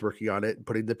droids working on it, and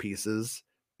putting the pieces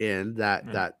in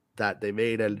that they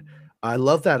made, and I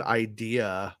love that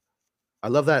idea. I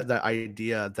love that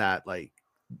idea that, like,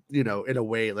 you know, in a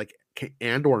way, like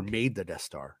Andor made the Death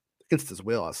Star against his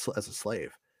will as a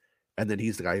slave, and then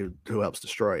he's the guy who helps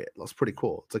destroy it. That's pretty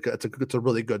cool. It's a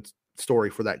really good story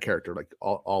for that character, like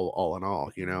all in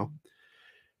all, you know.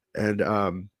 And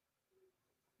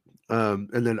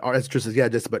then as Trish says, yeah,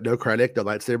 just but no Krennic, no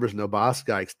lightsabers, no boss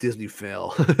guy. Disney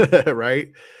fail,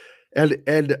 right?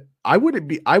 And I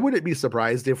wouldn't be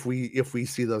surprised if we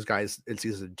see those guys in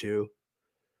season 2.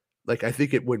 Like, I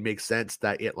think it would make sense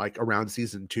that it, like, around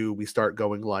season 2 we start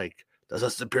going like, there's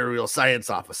a Imperial Science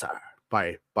Officer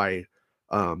by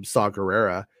Saw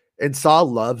Gerrera, and Saw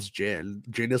loves Jin.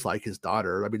 Jin is like his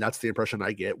daughter. I mean, that's the impression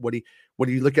I get. When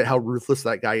you look at how ruthless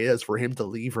that guy is, for him to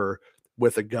leave her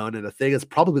with a gun and a thing is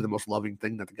probably the most loving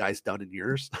thing that the guy's done in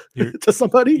years to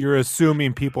somebody. You're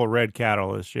assuming people read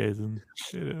Catalyst, Jason.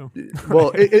 You know. Well,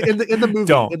 in the movie,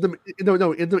 Don't.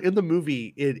 in the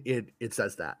movie, it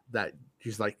says that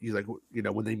he's like, you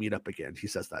know, when they meet up again, he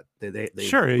says that they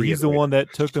sure, he's the one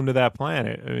that took them to that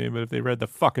planet. I mean, but if they read the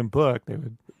fucking book, they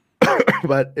would.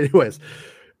 But anyways,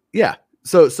 yeah.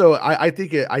 So I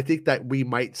think that we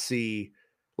might see,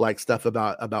 like, stuff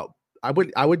about. I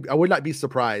would not be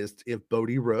surprised if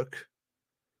Bodhi Rook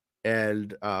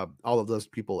and all of those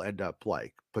people end up,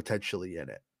 like, potentially in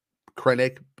it.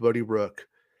 Krennic, Bodhi Rook,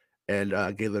 and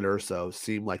Galen Erso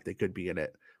seem like they could be in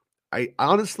it. I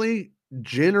honestly,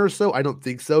 Jyn Erso, I don't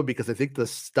think so, because I think the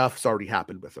stuff's already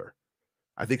happened with her.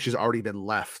 I think she's already been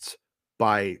left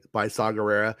by Saw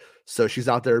Gerrera, so she's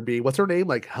out there being, what's her name,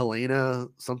 like Helena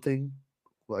something,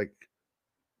 like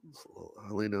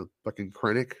Helena fucking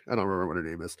Krennic. I don't remember what her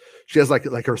name is. She has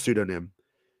like her pseudonym,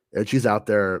 and she's out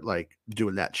there, like,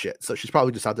 doing that shit. So she's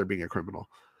probably just out there being a criminal,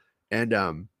 and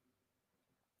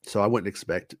so I wouldn't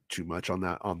expect too much on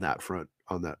that front.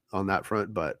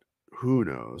 But who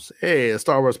knows? Hey, a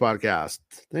Star Wars podcast.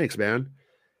 Thanks, man.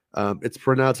 It's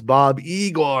pronounced Bob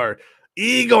Iger.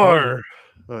 Igor.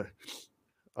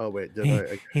 Oh wait,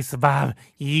 He's Bob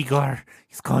Iger.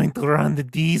 He's going to run the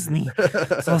Disney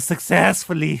so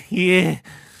successfully. Yeah,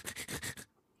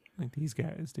 like these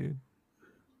guys, dude.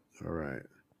 All right.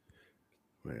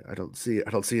 Wait, I don't see a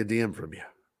DM from you.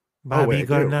 Bob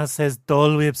Iger now says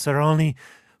Dole Whips are only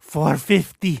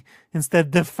 $4.50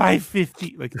 instead of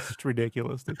 $5.50. Like, it's just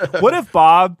ridiculous. Dude. What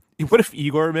if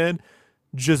Igor, man,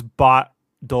 just bought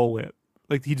Dole Whip?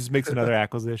 Like, he just makes another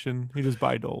acquisition. He just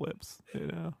buy Dole Whips, you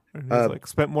know. And he's like,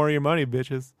 spent more of your money,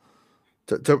 bitches.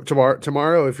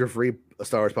 Tomorrow, if you're free, a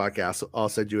Star Wars podcast, I'll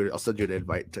send you an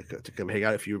invite to come hang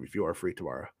out if you are free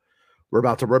tomorrow. We're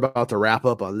about to wrap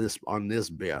up on this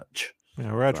bitch.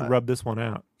 Yeah, we're about to rub this one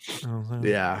out. You know what I'm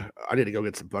saying? Yeah, I need to go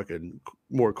get some fucking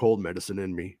more cold medicine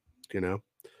in me, you know.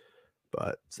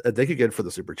 But thank you again for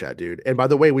the super chat, dude. And by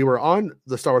the way, we were on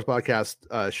the Star Wars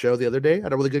podcast show the other day. I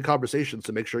had a really good conversation,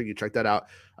 so make sure you check that out.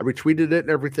 I retweeted it and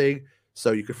everything,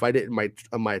 so you can find it in my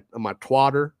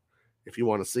Twitter if you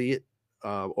want to see it,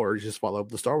 or just follow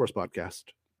the Star Wars podcast.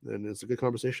 And it's a good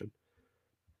conversation.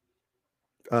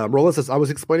 Roland says, I was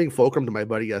explaining Fulcrum to my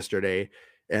buddy yesterday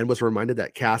and was reminded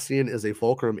that Cassian is a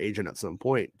Fulcrum agent at some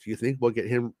point. Do you think we'll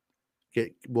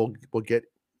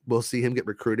see him get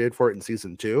recruited for it in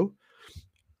season 2?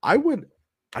 I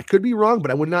could be wrong, but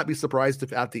I would not be surprised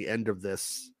if at the end of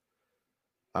this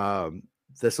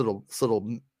little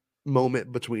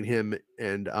moment between him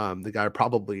and the guy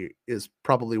probably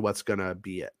what's gonna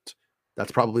be it.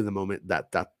 That's probably the moment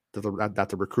that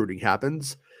the recruiting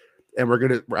happens.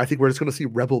 And I think we're just gonna see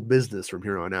rebel business from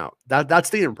here on out. That's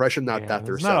the impression that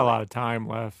there's not a lot of time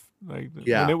left. Like,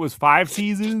 when it was 5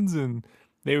 seasons and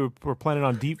they were planning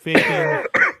on deep faking,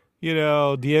 you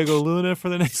know, Diego Luna for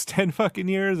the next 10 fucking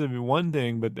years. I mean, one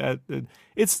thing, but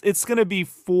it's gonna be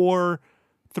 4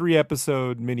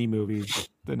 3-episode mini movies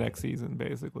the next season,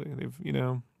 basically. They've, you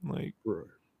know, like,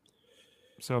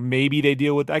 so maybe they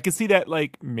deal with. I could see that,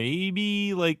 like,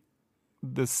 maybe like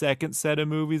the second set of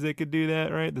movies they could do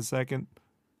that, right? The second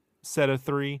set of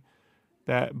 3,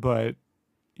 but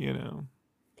you know,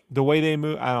 the way they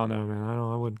move, I don't know, man.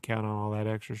 I wouldn't count on all that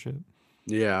extra shit.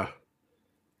 Yeah,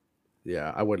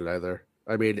 I wouldn't either.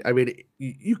 I mean,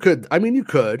 you could. I mean, you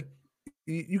could.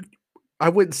 I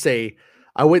wouldn't say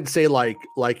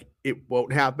like it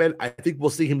won't happen. I think we'll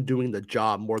see him doing the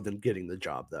job more than getting the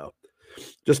job, though,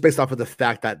 just based off of the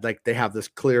fact that, like, they have this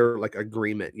clear, like,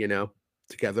 agreement, you know,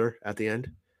 together at the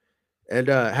end. And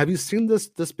have you seen this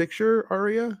picture,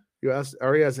 Arya? You asked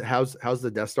Arya, how's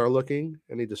the Death Star looking?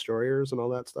 Any destroyers and all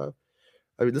that stuff?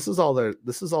 I mean, this is all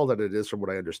that it is from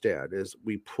what I understand, is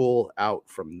we pull out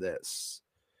from this.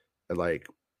 And like,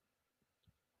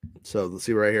 so let's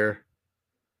see right here.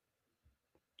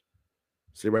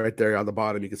 See right there on the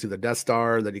bottom, you can see the Death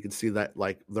Star. Then you can see that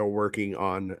like they're working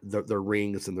on the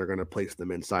rings and they're going to place them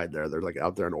inside there. They're like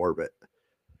out there in orbit.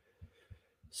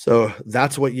 So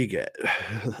that's what you get.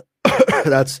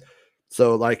 That's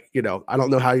so like, you know, I don't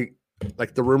know how you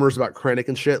like the rumors about Krennic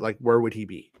and shit. Like, where would he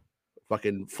be?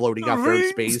 Fucking floating out there in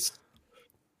space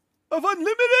of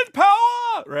unlimited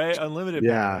power, right? Unlimited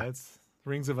Yeah. power. That's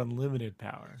rings of unlimited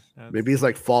power. Maybe he's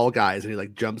like Fall Guys and he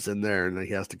like jumps in there and then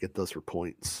he has to get those for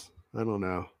points. I don't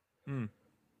know.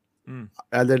 And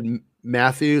then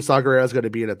Matthew Sagarera is going to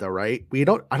be in it though, right?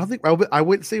 I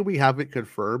wouldn't say we have it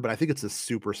confirmed, but I think it's a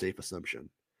super safe assumption.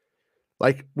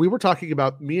 Like we were talking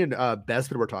about, me and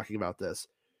Bespin were talking about this.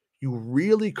 You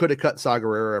really could have cut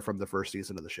Sagarera from the first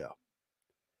season of the show.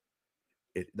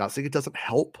 Not saying it doesn't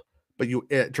help, but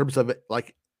in terms of it,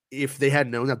 like if they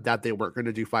had known that they weren't going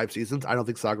to do 5 seasons, I don't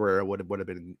think Sagarera would have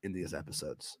been in these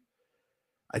episodes.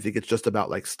 I think it's just about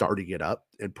like starting it up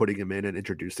and putting him in and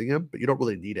introducing him, but you don't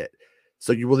really need it.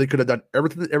 So you really could have done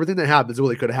everything that happens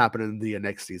really could have happened in the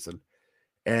next season.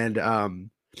 And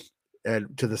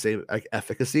to the same like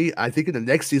efficacy, I think in the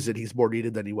next season he's more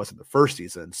needed than he was in the first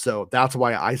season. So that's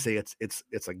why I say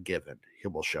it's a given. He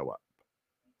will show up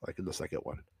like in the second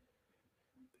one.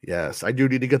 Yes, I do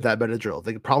need to get that Benadryl.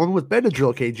 The problem with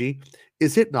Benadryl, KG,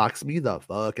 is it knocks me the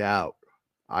fuck out.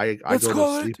 I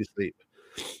go to sleep.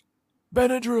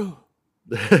 Benadryl.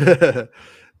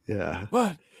 Yeah.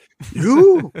 What?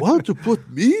 You want to put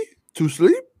me to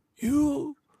sleep?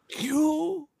 You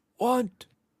want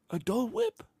a Dole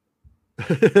Whip?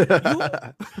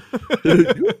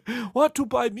 You want to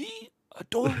buy me a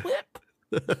Dole Whip?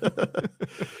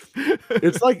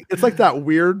 It's like that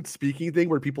weird speaking thing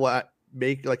where people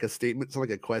make like a statement, so like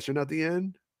a question at the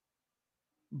end.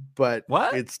 But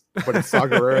what? It's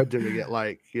Sagarera doing it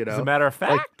like, you know. As a matter of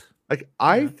fact.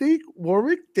 I think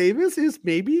Warwick Davis is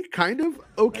maybe kind of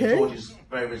okay. George is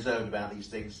very reserved about these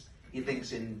things. He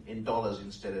thinks in dollars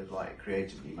instead of like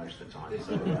creatively most of the time.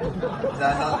 So I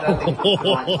don't think it's the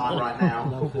right time right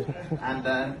now.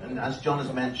 And as John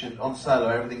has mentioned, on Solo,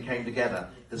 everything came together.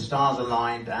 The stars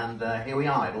aligned, and here we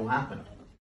are. It all happened.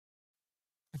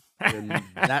 And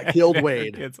that killed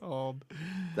Wade. It's old.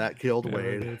 That killed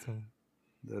Wade. I'm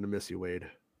gonna miss you, Wade.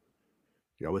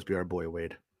 You always be our boy,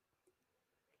 Wade.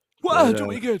 What do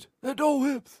we get? The Dole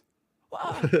Whips.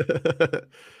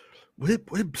 Whip,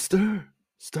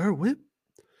 stir whip.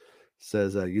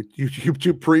 Says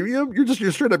YouTube Premium.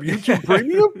 You're straight up YouTube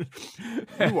Premium.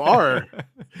 You are.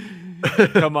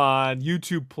 Come on,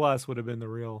 YouTube Plus would have been the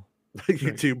real.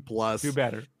 YouTube Plus. Do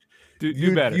better.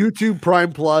 Do better. YouTube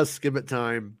Prime Plus. Give it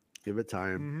time.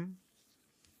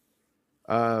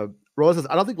 Rolla says,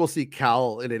 I don't think we'll see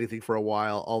Cal in anything for a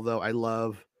while. Although I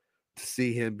love to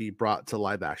see him be brought to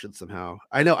live action somehow.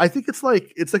 I know. I think it's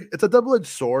a double-edged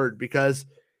sword, because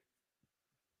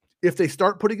if they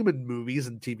start putting him in movies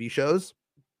and TV shows,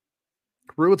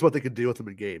 ruins what they can do with him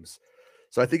in games.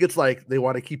 So I think it's like they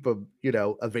want to keep him, you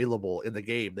know, available in the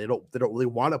game. They don't really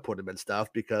want to put him in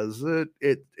stuff because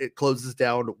it closes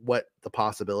down what the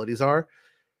possibilities are.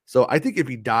 So I think if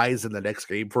he dies in the next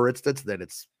game, for instance, then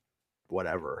it's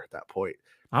whatever at that point.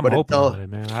 I'm hoping on it,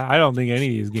 man. I don't think any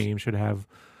of these games should have.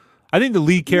 I think the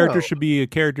lead character should be a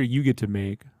character you get to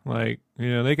make. Like, you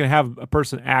know, they can have a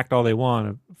person act all they want,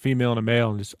 a female and a male,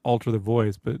 and just alter their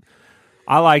voice. But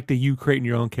I like the you creating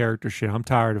your own character shit. I'm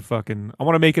tired of fucking. I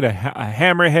want to make it a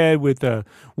hammerhead with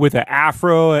an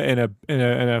afro and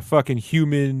a fucking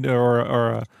human or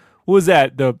a, what was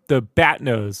that? The bat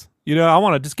nose. You know, I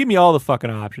want to just give me all the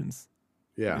fucking options.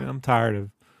 Yeah, you know, I'm tired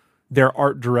of their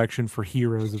art direction for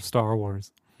heroes of Star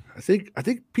Wars. I think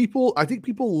people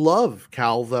love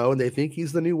Cal though, and they think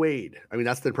he's the new Wade. I mean,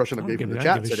 that's the impression I'm getting from the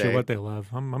chat today. What they love,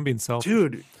 I'm being selfish,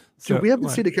 dude. We haven't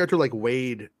seen a character like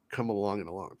Wade come along in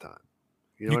a long time.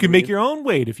 You can make your own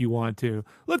Wade if you want to.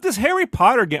 Look, this Harry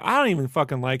Potter game. I don't even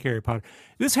fucking like Harry Potter.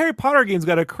 This Harry Potter game's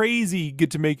got a crazy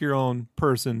get to make your own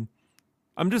person.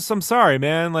 I'm sorry,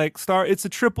 man. Like it's a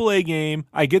AAA game.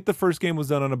 I get the first game was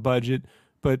done on a budget.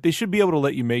 But they should be able to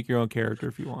let you make your own character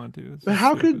if you want to. But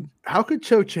how could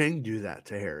Cho Chang do that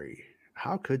to Harry?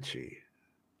 How could she?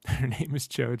 Her name is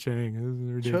Cho Chang.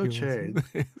 This is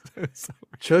ridiculous.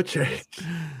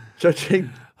 Cho Chang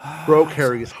broke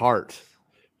Harry's heart.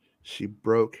 She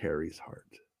broke Harry's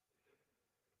heart.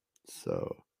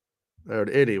 So,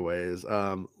 anyways,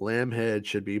 Lambhead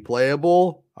should be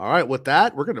playable. All right, with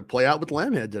that, we're gonna play out with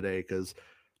Lambhead today because,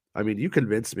 I mean, you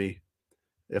convinced me.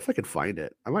 If I could find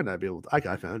it, I might not be able to.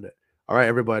 I found it. All right,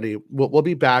 everybody. We'll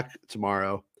be back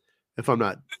tomorrow if I'm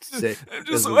not sick. I'm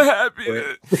just so happy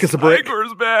that Because of break.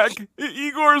 Igor's back.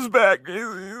 Igor's back. He's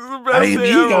the best I am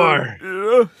day ever, Igor. you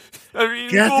know? I mean,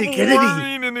 Kathy global Kennedy,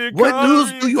 warming and the what news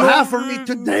economy do you and have for me COVID,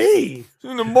 today?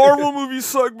 And the Marvel movies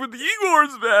suck, but the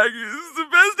Igor's back. It's the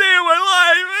best day of my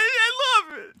life. I love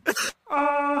it.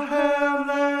 A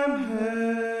Helen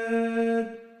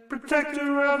head,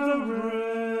 protector of the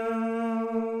red.